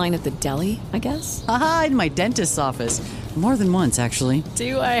 In line at the deli, I guess? Aha, in my dentist's office. More than once, actually.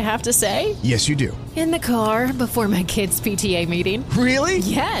 Do I have to say? Yes, you do. In the car before my kids' PTA meeting. Really?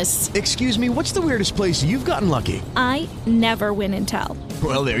 Yes. Excuse me, what's the weirdest place you've gotten lucky? I never win and tell.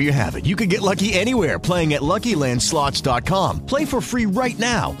 Well, there you have it. You can get lucky anywhere, playing at LuckyLandSlots.com. Play for free right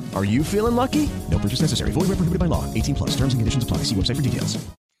now. Are you feeling lucky? No purchase necessary. Void where prohibited by law. 18+. Terms and conditions apply. See website for details.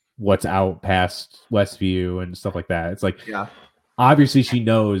 What's out past Westview and stuff like that. It's like, obviously she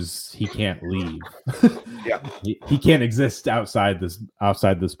knows he can't leave. He can't exist outside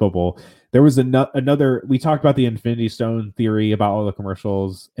this bubble. There was another, we talked about the Infinity Stone theory about all the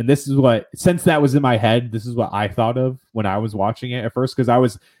commercials. And this is what, since that was in my head, this is what I thought of when I was watching it at first. Cause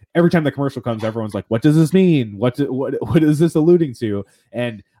every time the commercial comes, everyone's like, what does this mean? What is this alluding to?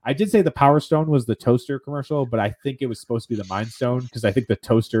 And I did say the Power Stone was the toaster commercial, but I think it was supposed to be the Mind Stone, because I think the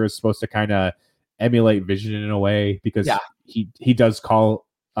toaster is supposed to kind of emulate Vision in a way, because she does call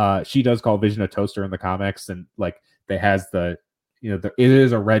Vision a toaster in the comics, and like it has it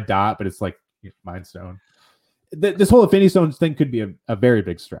is a red dot, but it's like Mind Stone. This whole Infinity Stones thing could be a very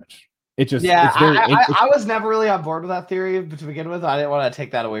big stretch. It just I was never really on board with that theory to begin with. I didn't want to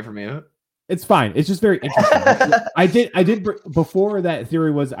take that away from you. It's fine. It's just very interesting. I did before that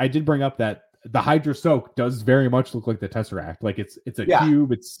theory was, I did bring up that the Hydra Soak does very much look like the Tesseract. Like it's a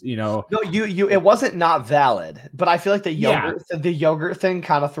cube. It's No, it wasn't not valid, but I feel like the yogurt thing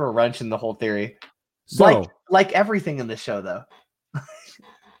kind of threw a wrench in the whole theory. So like everything in this show, though.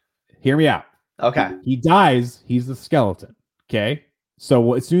 Hear me out. Okay. He dies. He's the skeleton. Okay.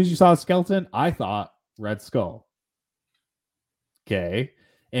 So as soon as you saw a skeleton, I thought Red Skull. Okay.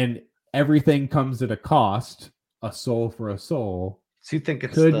 And everything comes at a cost. A soul for a soul. So you think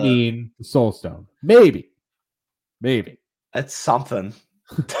it could mean the Soul Stone? Maybe. It's something.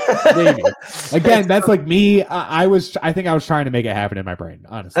 Maybe. Again, that's like me. I think I was trying to make it happen in my brain.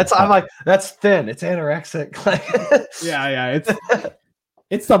 Honestly, I'm like, that's thin. It's anorexic. Yeah.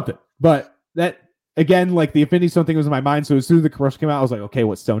 It's something. But that, again, like the Infinity Stone thing was in my mind. So as soon as the commercial came out, I was like, okay,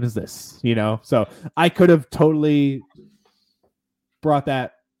 what stone is this? So I could have totally brought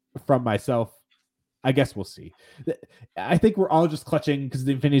that from myself. I guess we'll see. I think we're all just clutching because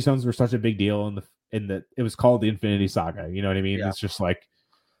the Infinity Stones were such a big deal in the it was called the Infinity Saga. You know what I mean? Yeah. It's just like,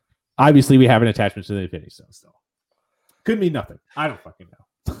 obviously we have an attachment to the Infinity Stones still. Could mean nothing. I don't fucking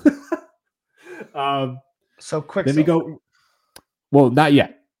know. So quick. Then we go. Well, not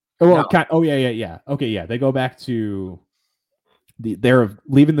yet. Well, No. Yeah. Okay, yeah. They go back to they're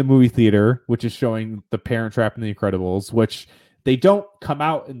leaving the movie theater, which is showing The Parent Trap and The Incredibles, which they don't come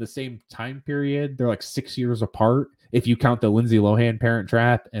out in the same time period. They're like 6 years apart if you count the Lindsay Lohan Parent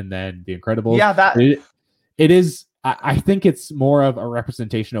Trap and then The Incredibles. Yeah, it is. I think it's more of a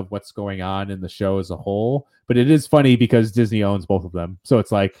representation of what's going on in the show as a whole. But it is funny because Disney owns both of them, so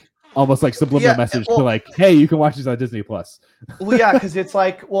it's like almost like subliminal message to like, hey, you can watch this on Disney Plus. Well, yeah, because it's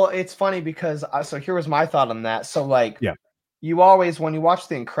like, well, it's funny because so here was my thought on that. So like, yeah, you always, when you watch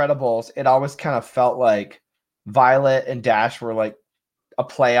The Incredibles, it always kind of felt like Violet and Dash were like a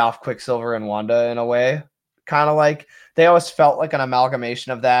play off Quicksilver and Wanda in a way. Kind of like they always felt like an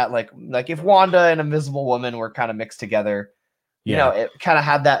amalgamation of that. Like if Wanda and Invisible Woman were kind of mixed together, you know, it kind of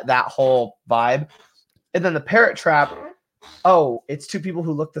had that whole vibe. And then The Parent Trap, oh, it's two people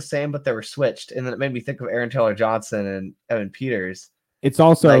who look the same, but they were switched. And then it made me think of Aaron Taylor Johnson and Evan Peters. It's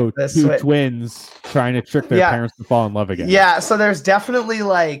also like two twins trying to trick their parents to fall in love again. Yeah, so there's definitely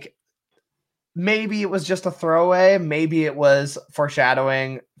like, maybe it was just a throwaway. Maybe it was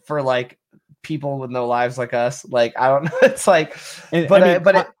foreshadowing for like people with no lives like us. Like, I don't know. It's like,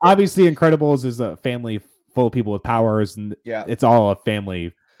 but obviously Incredibles is a family full of people with powers, and it's all a family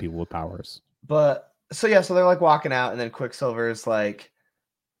of people with powers. But so they're like walking out, and then Quicksilver's like,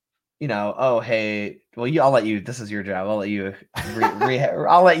 you know, oh hey, well I'll let you. This is your job. I'll let you.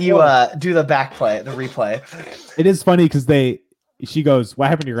 I'll let you do the replay. It is funny because she goes, "What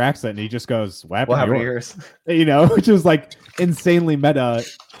happened to your accent?" And he just goes, "What happened to yours?" You know, which is like insanely meta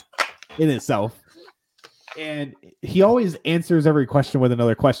in itself. And he always answers every question with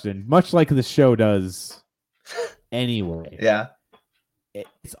another question, much like the show does. Anyway, yeah,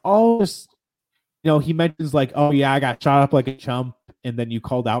 it's all just. You know, he mentions like, oh yeah, I got shot up like a chump, and then you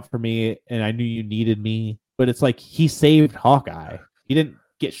called out for me, and I knew you needed me. But it's like he saved Hawkeye. He didn't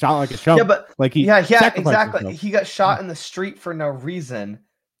get shot like a chump. Yeah, but like exactly. Himself. He got shot in the street for no reason,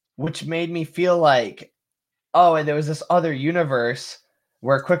 which made me feel like, oh, and there was this other universe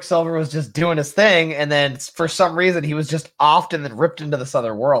where Quicksilver was just doing his thing, and then for some reason he was just offed and then ripped into this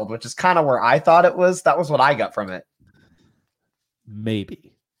other world, which is kind of where I thought it was. That was what I got from it. Maybe.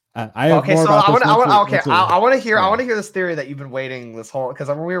 I want to hear this theory that you've been waiting this whole, because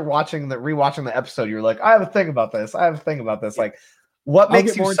when we were rewatching the episode, you were like, I have a thing about this. Like, what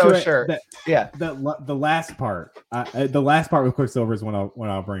makes you so sure? The last part with Quicksilver is when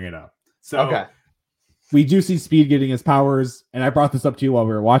I'll bring it up. So we do see Speed getting his powers, and I brought this up to you while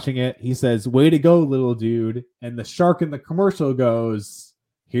we were watching it. He says, "Way to go, little dude," and the shark in the commercial goes,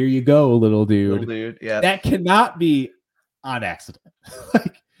 "Here you go, little dude." Little dude, yeah. That cannot be on accident.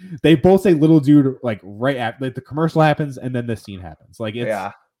 Like, they both say little dude like right after like the commercial happens and then the scene happens. Like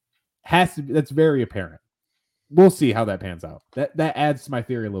has to be, that's very apparent. We'll see how that pans out. That adds to my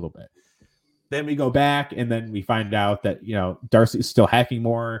theory a little bit. Then we go back and then we find out that, you know, Darcy's still hacking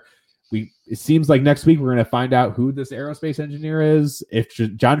more. It seems like next week we're going to find out who this aerospace engineer is. If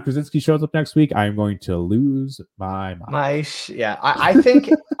John Krasinski shows up next week, I'm going to lose my mind. I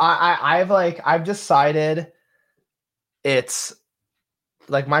think I've decided it's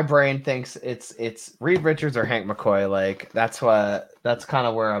like my brain thinks it's Reed Richards or Hank McCoy. Like that's kind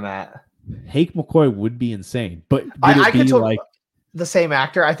of where I'm at. Hank McCoy would be insane, but I could like the same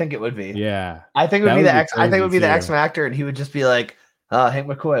actor. I think it would be. Yeah, I think it would be the X. I think it would be the X-Men actor, and he would just be like, Hank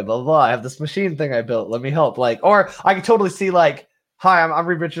McCoy, blah, blah blah. I have this machine thing I built. Let me help. Like, or I could totally see like, hi, I'm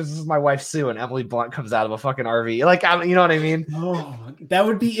Reed Richards. This is my wife Sue, and Emily Blunt comes out of a fucking RV. Like, you know what I mean? Oh, that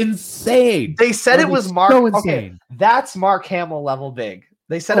would be insane. They said it was Mark. So okay, that's Mark Hamill level big.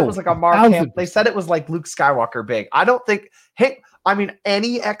 They said it was like a Mark Hamill. They said it was like Luke Skywalker big. I don't think Hank. I mean,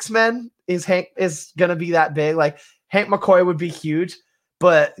 any X-Men is gonna be that big. Like Hank McCoy would be huge,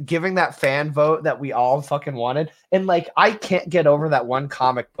 but giving that fan vote that we all fucking wanted, and like I can't get over that one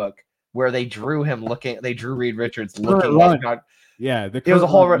comic book where they drew Reed Richards looking like God. Yeah, it was a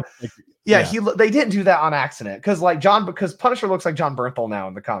whole. They didn't do that on accident because Punisher looks like John Bernthal now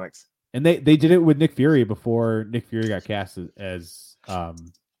in the comics, and they did it with Nick Fury before Nick Fury got cast as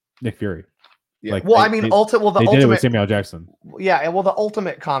Nick Fury. Yeah. Like, well, they did it with Samuel Jackson. Yeah, well, the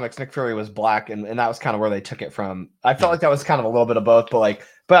Ultimate Comics, Nick Fury was black, and that was kind of where they took it from. I felt like that was kind of a little bit of both,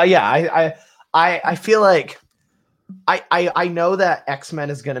 but yeah, I feel like I know that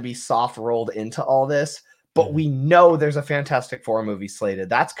X-Men is going to be soft rolled into all this, but we know there's a Fantastic Four movie slated.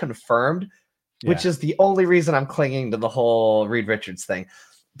 That's confirmed, which is the only reason I'm clinging to the whole Reed Richards thing.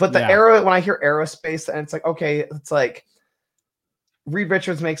 But when I hear aerospace, and it's like, okay, it's like Reed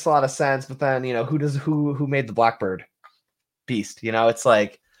Richards makes a lot of sense, but then, you know, who made the Blackbird beast? You know, it's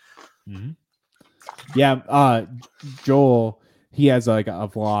like, Yeah, Joel, he has like a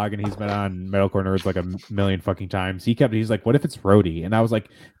vlog and he's been on Metalcore Nerds like a million fucking times. He's like, what if it's Rhodey? And I was like,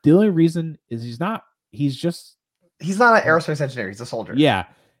 the only reason is he's not an aerospace engineer. He's a soldier. Yeah.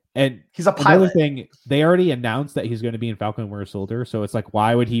 And he's a pilot. Another thing, they already announced that he's going to be in Falcon and Winter Soldier. So it's like,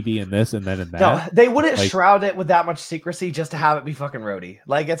 why would he be in this and then in that? No, they wouldn't shroud it with that much secrecy just to have it be fucking Rhodey.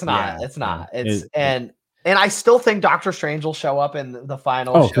 Like it's not. Yeah, it's not. And I still think Doctor Strange will show up in the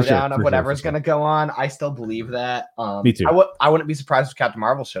final showdown of whatever is going to go on. I still believe that. Me too. I wouldn't be surprised if Captain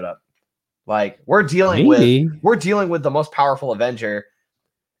Marvel showed up. Like we're dealing with the most powerful Avenger.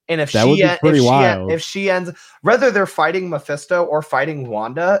 And if she ends, whether they're fighting Mephisto or fighting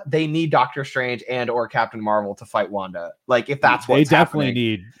Wanda, they need Doctor Strange and or Captain Marvel to fight Wanda. Like if that's what they definitely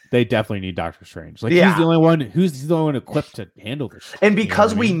need Doctor Strange. Like he's the only one equipped to handle this. And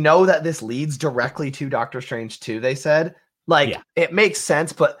because we know that this leads directly to Doctor Strange 2, they said, it makes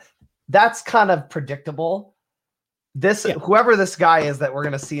sense, but that's kind of predictable. Whoever this guy is that we're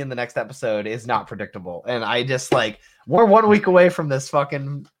gonna see in the next episode is not predictable. And I just we're 1 week away from this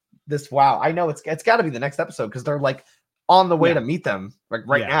wow. I know it's got to be the next episode because they're like on the way to meet them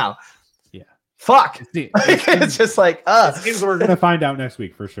right now. Yeah. Fuck. It's just like we're gonna find out next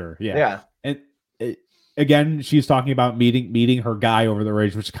week for sure. Yeah. And again, she's talking about meeting her guy over the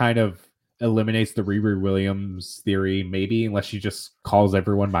ridge, which kind of eliminates the Riri Williams theory, maybe, unless she just calls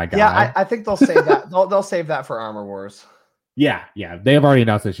everyone my guy. Yeah, I think they'll save that. They'll save that for Armor Wars. Yeah. They have already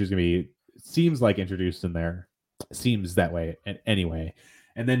announced that she's gonna be. Seems like introduced in there. Seems that way. And anyway.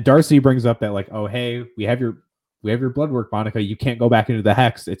 And then Darcy brings up that oh, hey, we have your blood work, Monica. You can't go back into the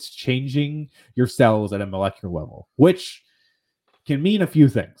hex. It's changing your cells at a molecular level, which can mean a few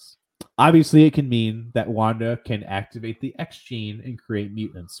things. Obviously, it can mean that Wanda can activate the X gene and create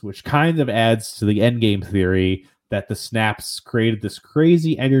mutants, which kind of adds to the endgame theory that the snaps created this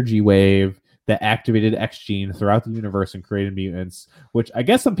crazy energy wave that activated X gene throughout the universe and created mutants, which I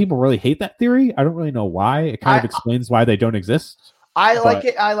guess some people really hate that theory. I don't really know why. It kind of explains why they don't exist. I like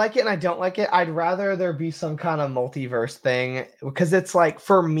it and I don't like it. I'd rather there be some kind of multiverse thing because it's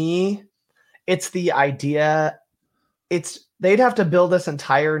for me, it's the idea. They'd have to build this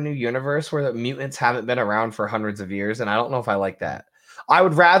entire new universe where the mutants haven't been around for hundreds of years, and I don't know if I like that. I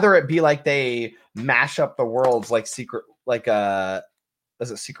would rather it be like they mash up the worlds is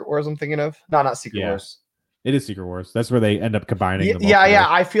it Secret Wars I'm thinking of? No, not Secret Wars. It is Secret Wars. That's where they end up combining. Yeah.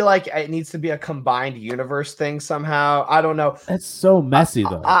 I feel like it needs to be a combined universe thing somehow. I don't know. That's so messy,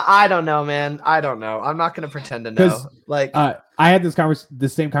 though. I don't know, man. I don't know. I'm not going to pretend to know. I had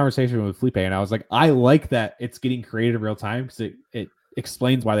this same conversation with Felipe, and I was like, I like that it's getting created in real time because it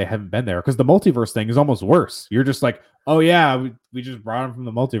explains why they haven't been there. Because the multiverse thing is almost worse. You're just like, oh yeah, we just brought them from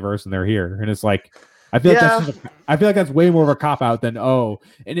the multiverse and they're here, and it's like, I feel like that's way more of a cop out than and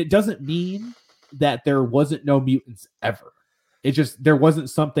it doesn't mean that there wasn't no mutants ever. It just there wasn't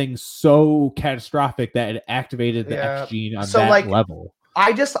something so catastrophic that it activated the X gene on that level.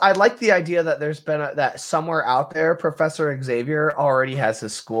 I like the idea that there's been that somewhere out there, Professor Xavier already has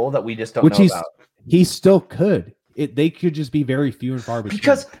his school that we just don't know about. He still could. They could just be very few and far between.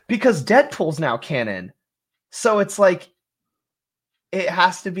 Because Deadpool's now canon, so it's like it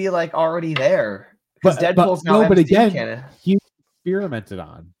has to be already there. Because Deadpool's now canon. He experimented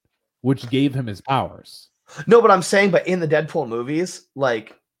on, which gave him his powers. No, but I'm saying, in the Deadpool movies, the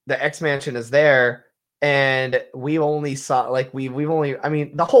X Mansion is there, and we only saw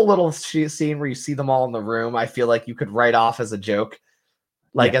the whole little scene where you see them all in the room. I feel like you could write off as a joke,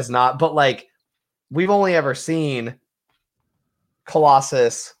 as not, but we've only ever seen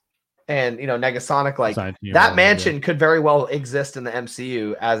Colossus and Negasonic. That mansion could very well exist in the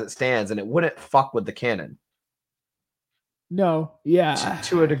MCU as it stands, and it wouldn't fuck with the canon. No, yeah,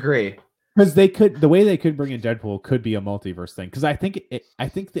 to a degree, because the way they could bring in Deadpool could be a multiverse thing. Because I think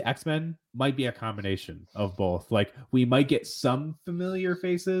the X-Men might be a combination of both. We might get some familiar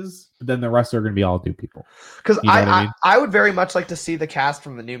faces, but then the rest are going to be all new people. Because I would very much like to see the cast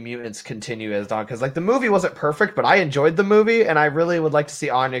from the New Mutants continue as Dawn. Because the movie wasn't perfect, but I enjoyed the movie, and I really would like to see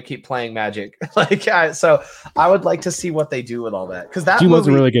Anya keep playing Magic. So I would like to see what they do with all that. Because she was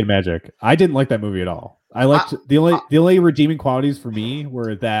a really good Magic. I didn't like that movie at all. I liked the only redeeming qualities for me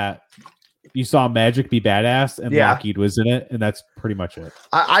were that you saw Magic be badass and Lockheed was in it, and that's pretty much it.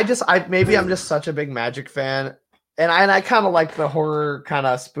 I'm just such a big Magic fan, and I kind of like the horror kind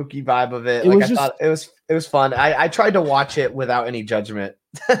of spooky vibe of it. I thought it was fun. I tried to watch it without any judgment.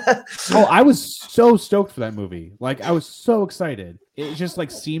 I was so stoked for that movie. I was so excited. It just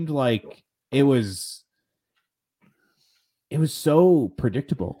seemed like it was it was so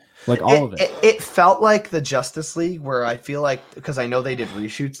predictable. Like all of it. It felt like the Justice League, where I feel like, because I know they did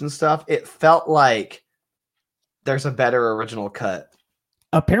reshoots and stuff, it felt like there's a better original cut.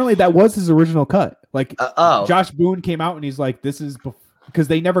 Apparently that was his original cut. Like Josh Boone came out and he's like, this is because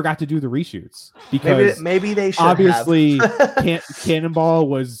they never got to do the reshoots because maybe they should obviously Cannonball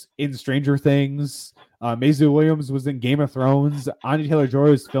was in Stranger Things. Maisie Williams was in Game of Thrones. Anya Taylor-Joy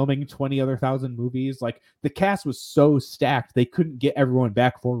was filming 20,000 movies. Like the cast was so stacked, they couldn't get everyone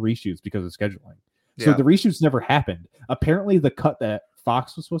back for reshoots because of scheduling. So the reshoots never happened. Apparently the cut that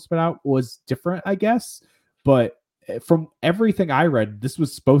Fox was supposed to put out was different, I guess. But from everything I read, this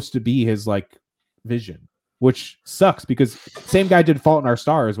was supposed to be his like vision, which sucks because same guy did Fault in Our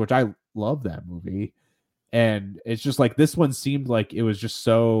Stars, which I love that movie. And it's just like this one seemed like it was just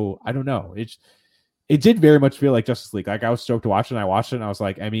so, I don't know. It did very much feel like Justice League. Like I was stoked to watch it, and I watched it, and I was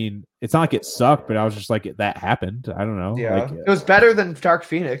like, I mean, it's not like it sucked, but I was just like, that happened. I don't know. Yeah, like, it was better than Dark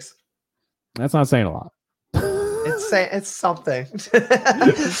Phoenix. That's not saying a lot. It's something.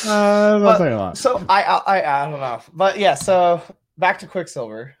 That's not saying a lot. So I don't know, but yeah. So back to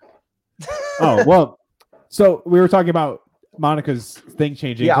Quicksilver. Oh well, so we were talking about Monica's thing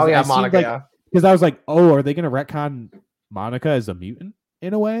changing. Yeah, Monica. Because I was like, oh, are they going to retcon Monica as a mutant?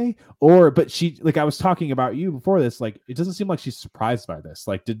 In a way, but she, like I was talking about you before this, like it doesn't seem like she's surprised by this.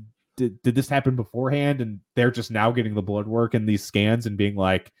 Like did this happen beforehand and they're just now getting the blood work and these scans and being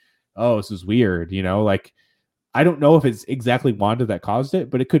like, oh, this is weird, like I don't know if it's exactly Wanda that caused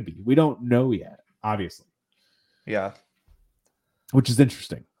it, but it could be. We don't know yet, obviously. Yeah, which is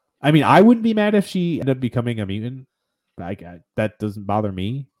interesting. I mean, I wouldn't be mad if she ended up becoming a mutant. That doesn't bother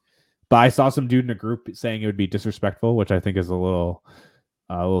me, but I saw some dude in a group saying it would be disrespectful, which I think is a little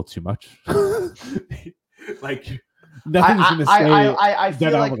too much. Like nothing's gonna say. I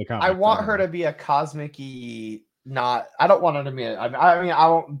feel like I want her to be a cosmic-y. Not. I don't want her to be. I mean, I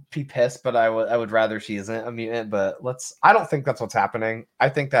won't be pissed, but I would rather she isn't a mutant. But I don't think that's what's happening. I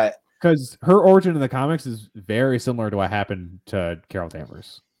think that because her origin in the comics is very similar to what happened to Carol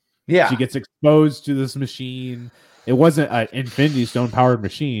Danvers. Yeah, she gets exposed to this machine. It wasn't an Infinity Stone powered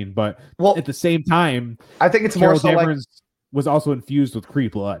machine, but at the same time, I think it's Carol more so Danvers was also infused with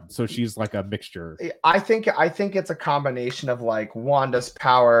Kree blood, so she's like a mixture. I think it's a combination of like Wanda's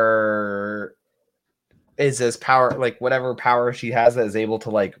power is this power, like whatever power she has that is able to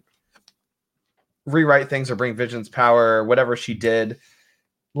like rewrite things or bring Vision's power, whatever she did,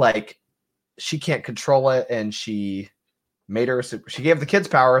 like she can't control it, and she made her she gave the kids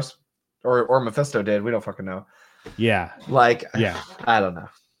powers, or Mephisto did. We don't fucking know. Yeah, I don't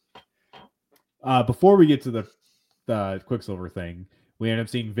know. Before we get to the Quicksilver thing, we end up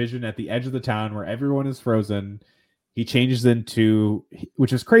seeing Vision at the edge of the town where everyone is frozen. He changes into,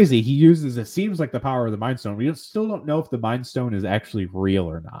 which is crazy, he uses, it seems like the power of the Mind Stone. We still don't know if the Mind Stone is actually real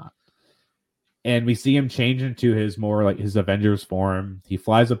or not. And we see him change into his more like his Avengers form. He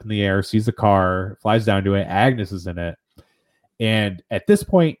flies up in the air, sees a car, flies down to it. Agnes is in it. And at this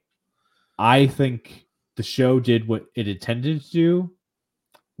point, I think the show did what it intended to do,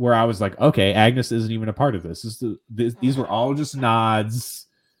 where I was like, okay, Agnes isn't even a part of this. These were all just nods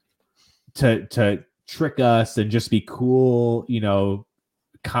to trick us and just be cool,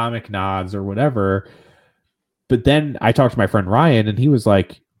 comic nods or whatever. But then I talked to my friend Ryan, and he was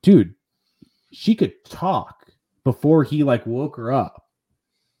like, dude, she could talk before he like woke her up.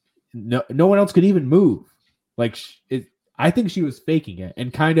 No one else could even move. Like I think she was faking it,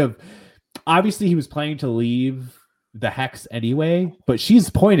 and kind of obviously he was planning to leave the hex anyway, but she's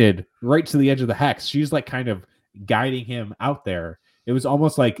pointed right to the edge of the hex. She's like kind of guiding him out there. It was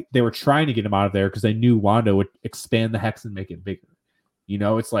almost like they were trying to get him out of there because they knew Wanda would expand the hex and make it bigger.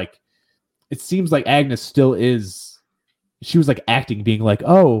 It's like, it seems like Agnes still is, she was like acting, being like,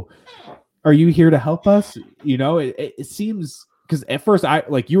 oh, are you here to help us? It seems, because at first I,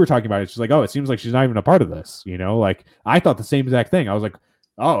 like you were talking about it, she's like, oh, it seems like she's not even a part of this. Like I thought the same exact thing. I was like,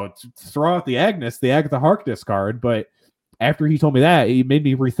 oh, throw out the Agatha Harkness card. But after he told me that, it made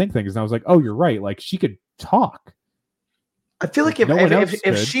me rethink things. And I was like, oh, you're right. Like she could talk. I feel like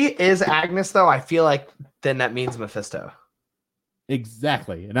if she is Agnes, though, I feel like then that means Mephisto.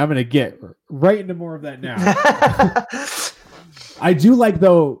 Exactly. And I'm going to get right into more of that now. I do like,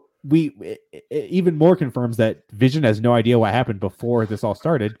 though, it even more confirms that Vision has no idea what happened before this all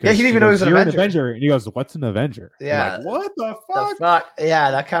started. Yeah, he didn't even know he was an Avenger. And he goes, what's an Avenger? Yeah. Like, what the fuck?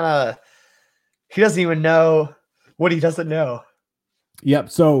 Yeah, that kind of, he doesn't even know what he doesn't know. Yep.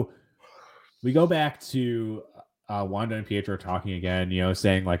 So we go back to Wanda and Pietro talking again,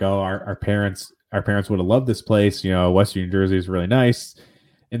 saying like, oh, our parents would have loved this place. Western New Jersey is really nice.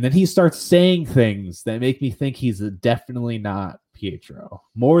 And then he starts saying things that make me think he's definitely not Pietro,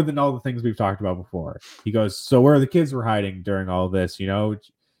 more than all the things we've talked about before. He goes, so where the kids were hiding during all this,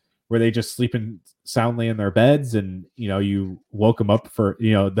 were they just sleeping soundly in their beds, and you woke them up for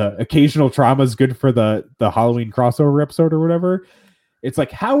the occasional trauma is good for the Halloween crossover episode or whatever. It's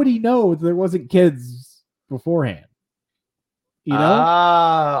like, how would he know there wasn't kids beforehand? You're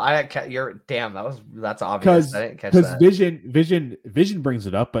damn. That's obvious. I didn't catch that. Because Vision brings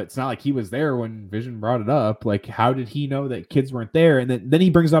it up, but it's not like he was there when Vision brought it up. Like, how did he know that kids weren't there? And then he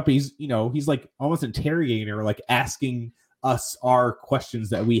brings up he's like almost interrogating her, like asking us our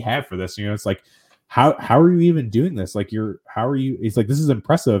questions that we have for this. It's like, how are you even doing this? Like, how are you? He's like, this is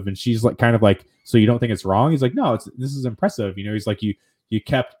impressive, and she's like, kind of like, so you don't think it's wrong? He's like, no, this is impressive. He's like, you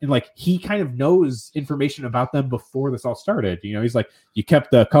kept, and like he kind of knows information about them before this all started. He's like, you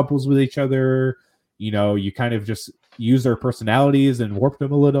kept the couples with each other. You kind of just use their personalities and warped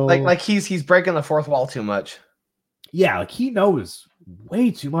them a little. Like he's breaking the fourth wall too much. Yeah, like he knows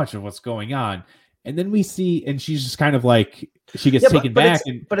way too much of what's going on. And then we see, and she's just kind of like, she gets taken back.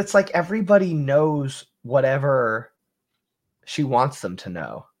 But it's like everybody knows whatever she wants them to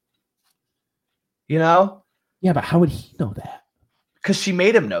know. Yeah, but how would he know that? Because she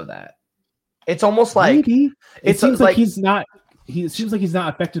made him know that. It's almost like it seems like he's not. He seems like he's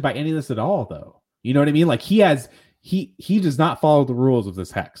not affected by any of this at all, though. You know what I mean? Like he does not follow the rules of this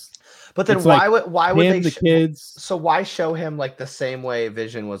hex. But then it's why would they the kids? So why show him like the same way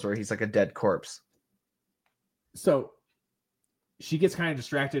Vision was, where he's like a dead corpse? So she gets kind of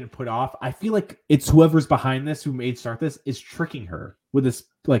distracted and put off. I feel like it's whoever's behind this, who made start this, is tricking her with this,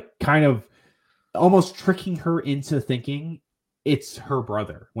 like, kind of almost tricking her into thinking it's her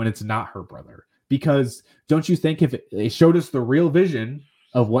brother when it's not her brother. Because don't you think if they showed us the real Vision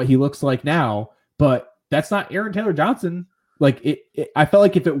of what he looks like now, but that's not Aaron Taylor Johnson. Like I felt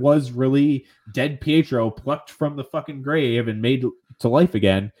like if it was really dead Pietro plucked from the fucking grave and made to life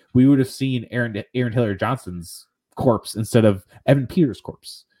again, we would have seen Aaron Taylor Johnson's corpse instead of Evan Peters'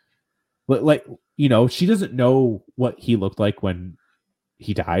 corpse. Like, she doesn't know what he looked like when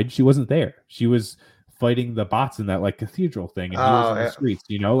he died. She wasn't there. She was fighting the bots in that like cathedral thing, and he was in the streets.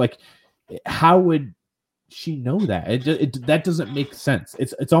 Like, how would she know that? That doesn't make sense.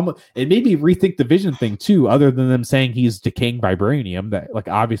 It's almost, it made me rethink the Vision thing too, other than them saying he's decaying vibranium, that like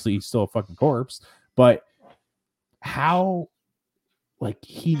obviously he's still a fucking corpse, but how, like,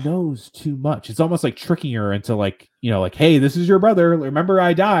 he knows too much. It's almost like tricking her into like, like, hey, this is your brother, remember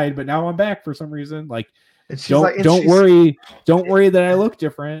I died but now I'm back for some reason. Like, don't worry that I look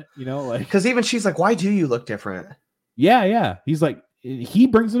different, like, because even she's like, why do you look different? Yeah, he's like, he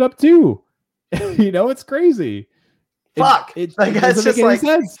brings it up too. It's crazy. Fuck. It like, doesn't make any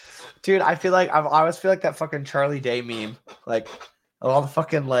sense. Dude, I feel like I always feel like that fucking Charlie Day meme, like all the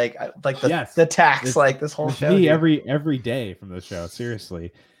fucking like the tax, like this whole show. Me every day from the show,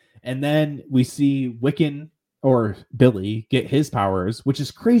 seriously. And then we see Wiccan, or Billy, get his powers, which is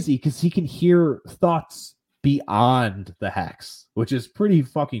crazy because he can hear thoughts beyond the hex, which is pretty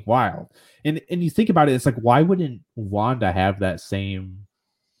fucking wild. And you think about it, it's like, why wouldn't Wanda have that same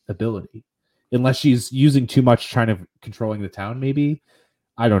ability? Unless she's using too much, trying to controlling the town, maybe.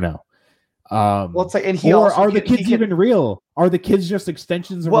 I don't know. Well, it's like, and are the kids even real? Are the kids just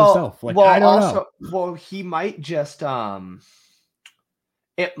extensions of himself? Like, I don't know. Well, he might just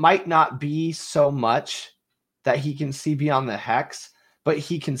it might not be so much that he can see beyond the hex, but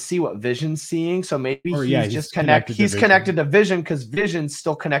he can see what Vision's seeing. So maybe he's just connected. He's connected to Vision because Vision's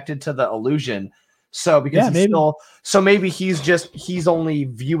still connected to the illusion. So maybe he's only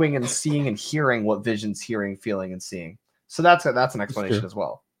viewing and seeing and hearing what Vision's hearing, feeling, and seeing. So that's an explanation as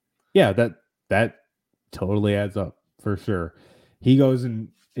well. Yeah, that totally adds up for sure. He goes and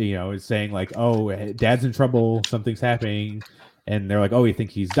is saying like, oh, Dad's in trouble, something's happening, and they're like, oh, you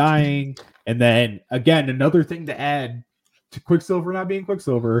think he's dying? And then again, another thing to add to Quicksilver not being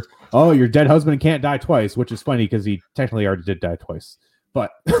Quicksilver. Oh, your dead husband can't die twice, which is funny because he technically already did die twice.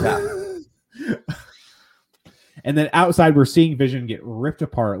 But and then outside, we're seeing Vision get ripped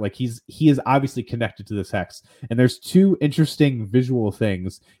apart. Like he is obviously connected to this hex. And there's two interesting visual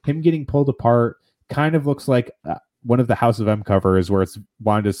things. Him getting pulled apart kind of looks like one of the House of M covers, where it's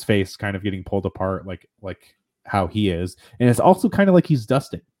Wanda's face kind of getting pulled apart, like how he is. And it's also kind of like he's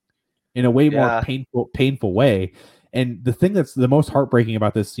dusting in a way more painful way. And the thing that's the most heartbreaking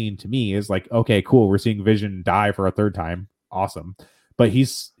about this scene to me is like, okay, cool, we're seeing Vision die for a third time. Awesome. But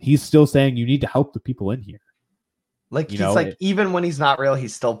he's still saying you need to help the people in here. Like, he's like, even when he's not real,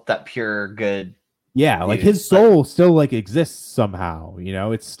 he's still that pure good. Yeah, like his soul still like exists somehow.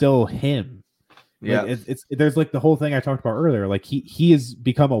 It's still him. Yeah, like it's there's like the whole thing I talked about earlier. Like he has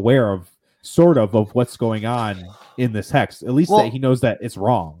become aware of sort of what's going on in this hex. At least that he knows that it's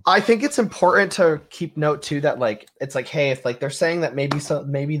wrong. I think it's important to keep note too that like it's like, hey, if like they're saying that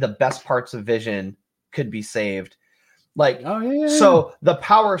maybe the best parts of Vision could be saved. Like, so the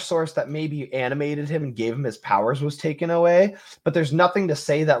power source that maybe animated him and gave him his powers was taken away, but there's nothing to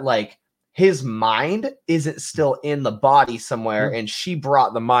say that like his mind isn't still in the body somewhere, and she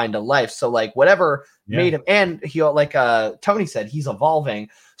brought the mind to life. So like whatever made him, and he like Tony said, he's evolving.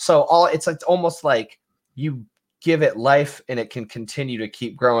 So it's almost like you give it life and it can continue to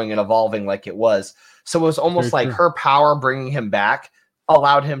keep growing and evolving like it was. So it was almost like her power bringing him back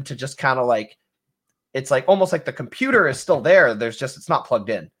allowed him to just kind of like, it's like almost like the computer is still there. It's not plugged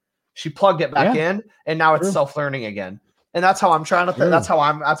in. She plugged it back in, and now it's self-learning again. And that's how I'm trying to. That's how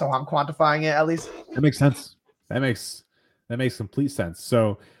I'm quantifying it. At least that makes sense. That makes complete sense.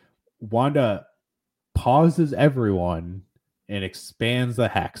 So Wanda pauses everyone and expands the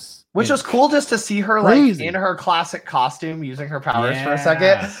hex, which was cool just to see her like in her classic costume, using her powers for a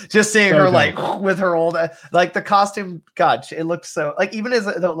second. Just seeing her like with her old like the costume. God, it looked so like even as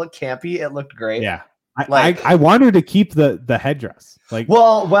it looked campy, it looked great. Yeah. I want her to keep the headdress. Like,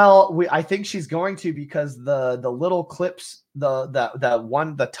 I think she's going to, because the little clips,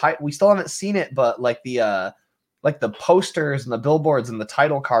 we still haven't seen it, but like the posters and the billboards and the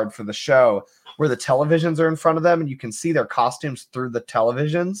title card for the show, where the televisions are in front of them and you can see their costumes through the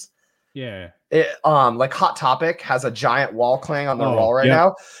televisions. Yeah. Like Hot Topic has a giant wall clang on their wall right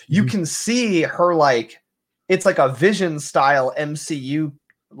now. You can see her like it's like a Vision style MCU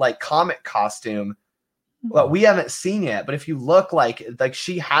like comic costume. But we haven't seen yet. But if you look like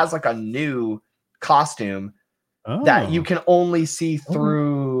she has like a new costume that you can only see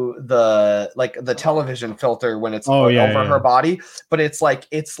through the television filter when it's over her body. But it's like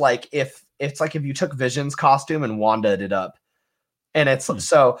if you took Vision's costume and Wanda'd it up, and it's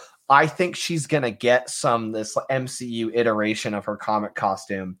so I think she's gonna get this MCU iteration of her comic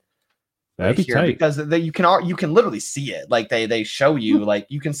costume. That'd be tight, because you can literally see it. Like they show you like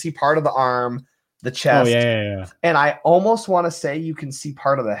you can see part of the arm, the chest. And I almost want to say you can see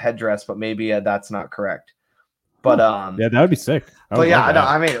part of the headdress, but maybe that's not correct. But that would be sick.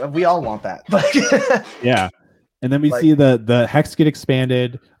 I mean, we all want that. Yeah. And then we see the hex get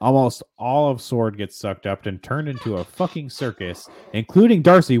expanded. Almost all of S.W.O.R.D. gets sucked up and turned into a fucking circus, including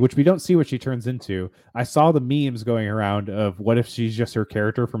Darcy, which we don't see what she turns into. I saw the memes going around of what if she's just her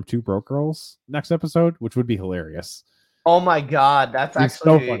character from Two Broke Girls next episode, which would be hilarious. Oh my God. That's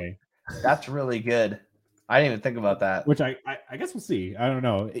actually so funny. That's really good. I didn't even think about that. Which I guess we'll see. I don't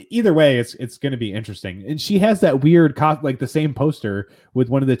know. Either way, it's going to be interesting. And she has that weird, like the same poster with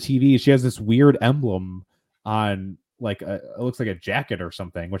one of the TVs. She has this weird emblem on, like it looks like a jacket or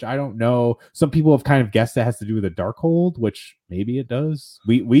something, which I don't know. Some people have kind of guessed that has to do with the Darkhold, which maybe it does.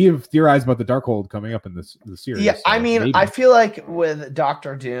 We have theorized about the Darkhold coming up in the series. Yeah, so I mean, maybe. I feel like with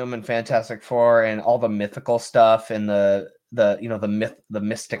Doctor Doom and Fantastic Four and all the mythical stuff and the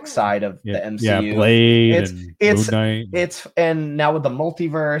mystic side of the MCU, Blade, it's and now with the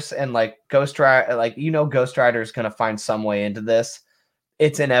multiverse and like Ghost Rider, Ghost Rider is going to find some way into this.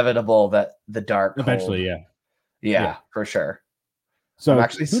 It's inevitable that the Darkhold eventually, yeah, for sure. So I'm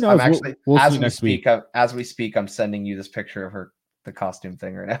actually we'll as see we next speak, week. As we speak, I'm sending you this picture of the costume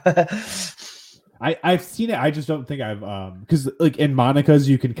thing right now. I've seen it. I just don't think I've because like in Monica's,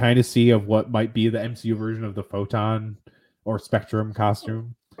 you can kind of see of what might be the MCU version of the Photon or Spectrum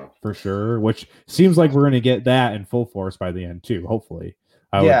costume for sure. Which seems like we're going to get that in full force by the end too. Hopefully,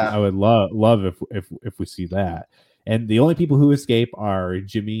 I would love if we see that. And the only people who escape are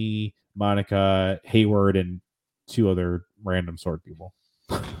Jimmy, Monica, Hayward, and 2 other random S.W.O.R.D. people.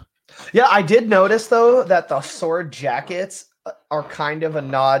 Yeah, I did notice though that the S.W.O.R.D. jackets are kind of a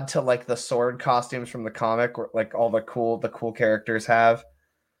nod to like the S.W.O.R.D. costumes from the comic, where like all the cool characters have.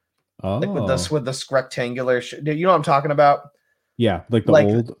 Like with this rectangular, you know what I'm talking about? Yeah, like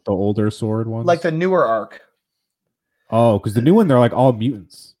the older S.W.O.R.D. ones, like the newer arc. Oh, because the new one they're like all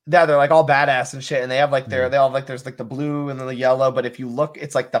mutants. Yeah, they're like all badass and shit, and they have like there's like the blue and then the yellow. But if you look,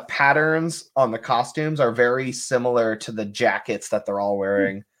 it's like the patterns on the costumes are very similar to the jackets that they're all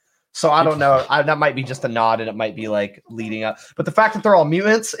wearing. So I don't know. That might be just a nod, and it might be like leading up. But the fact that they're all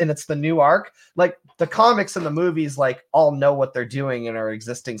mutants and it's the new arc, like the comics and the movies, like all know what they're doing and are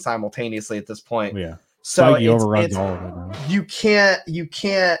existing simultaneously at this point. Yeah. So overruns all of it now. You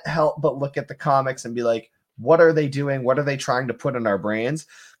can't help but look at the comics and be like, what are they doing? What are they trying to put in our brains?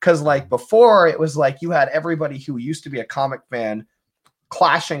 Because like before, it was like you had everybody who used to be a comic fan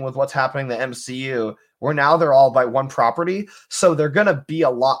clashing with what's happening in the MCU where now they're all by one property. So they're going to be a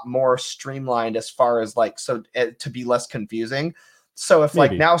lot more streamlined as far as like, so to be less confusing. So if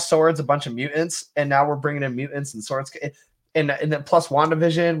like now Sword's a bunch of mutants and now we're bringing in mutants and Swords and then plus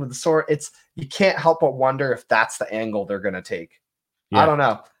WandaVision with the Sword, you can't help but wonder if that's the angle they're going to take. Yeah. I don't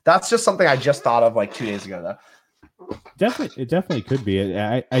know. That's just something I just thought of like 2 days ago though. It definitely could be.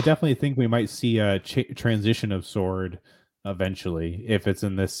 I definitely think we might see a transition of Sword eventually, if it's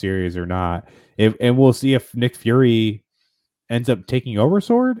in this series or not. And we'll see if Nick Fury ends up taking over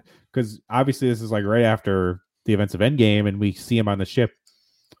Sword, because obviously this is like right after the events of Endgame, and we see him on the ship,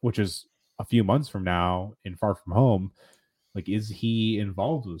 which is a few months from now in Far From Home. Like, is he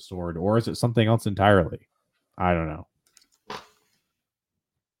involved with Sword, or is it something else entirely? I don't know.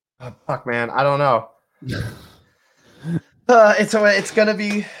 Oh, fuck, man, I don't know. It's gonna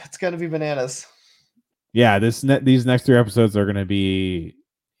be bananas. Yeah, these next 3 episodes are gonna be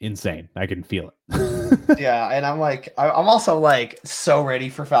insane. I can feel it. Yeah, and I'm also like so ready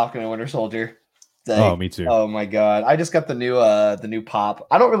for Falcon and Winter Soldier. Like, me too. Oh my god, I just got the new pop.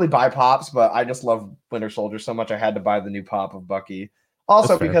 I don't really buy pops, but I just love Winter Soldier so much I had to buy the new pop of Bucky.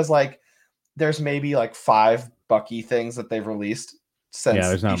 Also because like there's maybe like 5 Bucky things that they've released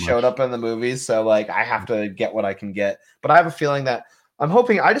since he showed up in the movies, so like I have to get what I can get. But I have a feeling that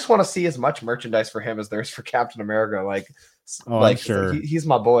I just want to see as much merchandise for him as there is for Captain America. I'm sure he's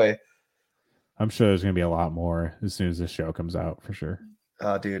my boy. I'm sure there's gonna be a lot more as soon as this show comes out, for sure.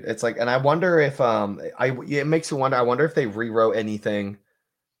 Dude, it's like, and I wonder if it makes me wonder. I wonder if they rewrote anything,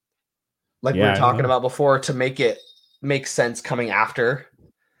 like we were talking about before, to make it make sense coming after.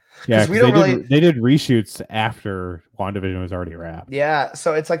 Yeah, they did reshoots after WandaVision was already wrapped. Yeah,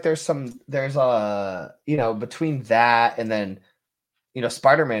 so it's like there's between that and then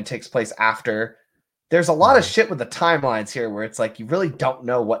Spider-Man takes place after. There's a lot of shit with the timelines here where it's like you really don't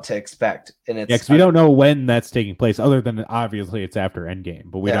know what to expect, and it's because we don't know when that's taking place, other than obviously it's after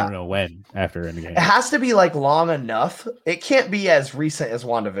Endgame, but we don't know when after Endgame. It has to be like long enough. It can't be as recent as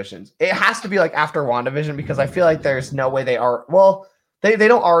WandaVision. It has to be like after WandaVision, because I feel like there's no way they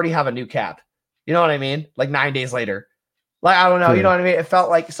don't already have a new Cap. You know what I mean? Like 9 days later. Like, I don't know. You know what I mean? It felt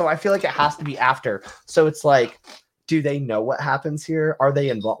like, so I feel like it has to be after. So it's like, do they know what happens here? Are they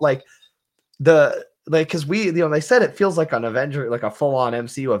involved? Because they said it feels like an Avenger, like a full-on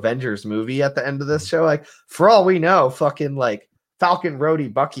MCU Avengers movie at the end of this show. Like, for all we know, fucking like Falcon,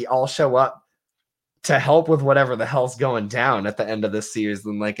 Rhodey, Bucky all show up to help with whatever the hell's going down at the end of this series.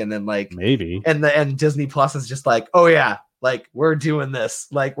 And then maybe, and Disney Plus is just like, oh yeah, like we're doing this,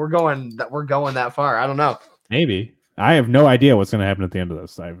 like we're going that far. I don't know. Maybe. I have no idea what's going to happen at the end of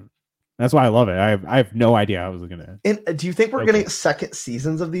this. That's why I love it. I have no idea how it was going to. And do you think we're going to get second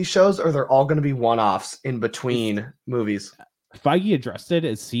seasons of these shows, or they're all going to be one-offs in between movies? Feige addressed it.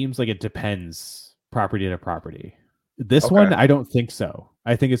 It seems like it depends property to property. This one, I don't think so.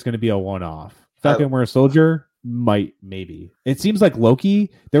 I think it's going to be a one-off. Falcon Winter Soldier maybe. It seems like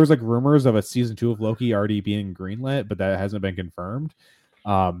Loki. There was like rumors of a season 2 of Loki already being greenlit, but that hasn't been confirmed.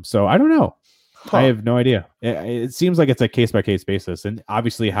 So I don't know. Huh. I have no idea. It seems like it's a case-by-case basis, and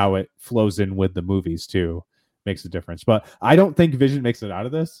obviously how it flows in with the movies too makes a difference. But I don't think Vision makes it out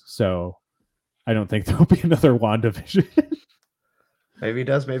of this, so I don't think there'll be another WandaVision. Maybe he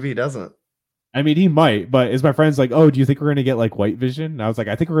does, maybe he doesn't. I mean, he might, but as my friend's like, oh, do you think we're going to get like White Vision? And I was like,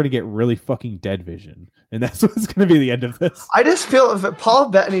 I think we're going to get really fucking dead Vision. And that's what's going to be the end of this. I just feel that Paul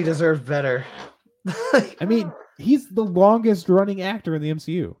Bettany deserves better. I mean, he's the longest running actor in the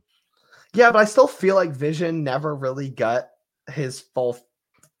MCU. Yeah, but I still feel like Vision never really got his full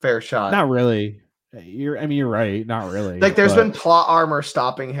fair shot. Not really. You're right. Not really. Like, there's been plot armor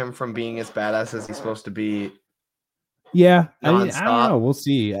stopping him from being as badass as he's supposed to be. Yeah, I don't know. We'll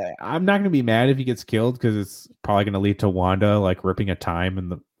see. I'm not going to be mad if he gets killed, because it's probably going to lead to Wanda like ripping a time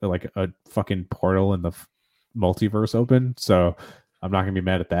and like a fucking portal in the multiverse open. So I'm not going to be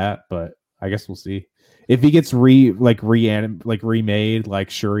mad at that. But I guess we'll see if he gets remade. Like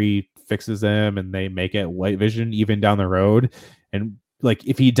Shuri fixes him and they make it White Vision even down the road, and like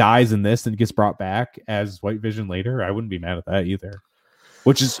if he dies in this and gets brought back as White Vision later, I wouldn't be mad at that either,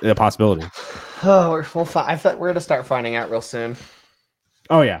 which is a possibility. I thought we're gonna start finding out real soon.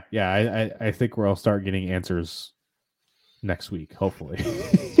 Oh yeah. I think we'll start getting answers next week, hopefully.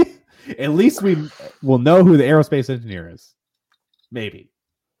 At least we will know who the aerospace engineer is. Maybe,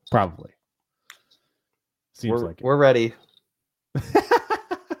 probably. Seems like we're ready.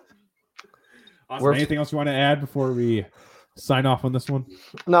 Awesome. Anything else you want to add before we sign off on this one?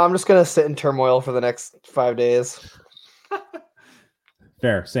 No, I'm just gonna sit in turmoil for the next 5 days.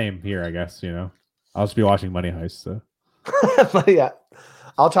 Fair, same here, I guess. I'll just be watching Money Heist. So, yeah,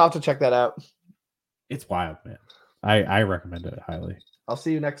 I'll have to check that out. It's wild, man. I recommend it highly. I'll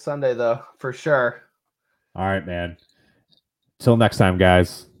see you next Sunday, though, for sure. All right, man. Till next time,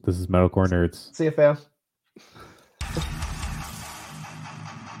 guys. This is Metalcore Nerds. See you, fam.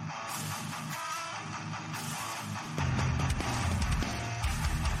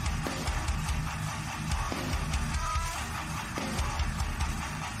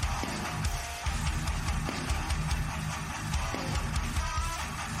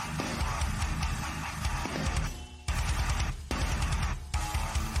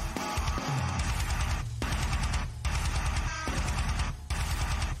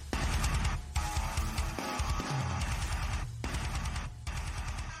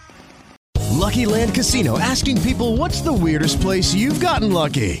 Lucky Land Casino, asking people, what's the weirdest place you've gotten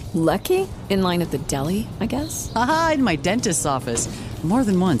lucky? Lucky? In line at the deli, I guess? Aha, in my dentist's office. More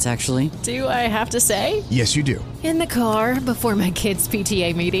than once, actually. Do I have to say? Yes, you do. In the car before my kids'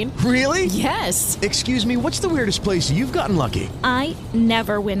 PTA meeting. Really? Yes. Excuse me, what's the weirdest place you've gotten lucky? I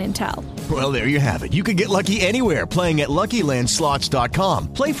never win and tell. Well, there you have it. You can get lucky anywhere, playing at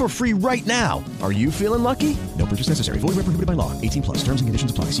LuckyLandSlots.com. Play for free right now. Are you feeling lucky? No purchase necessary. Void where prohibited by law. 18+. Terms and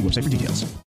conditions apply. See website for details.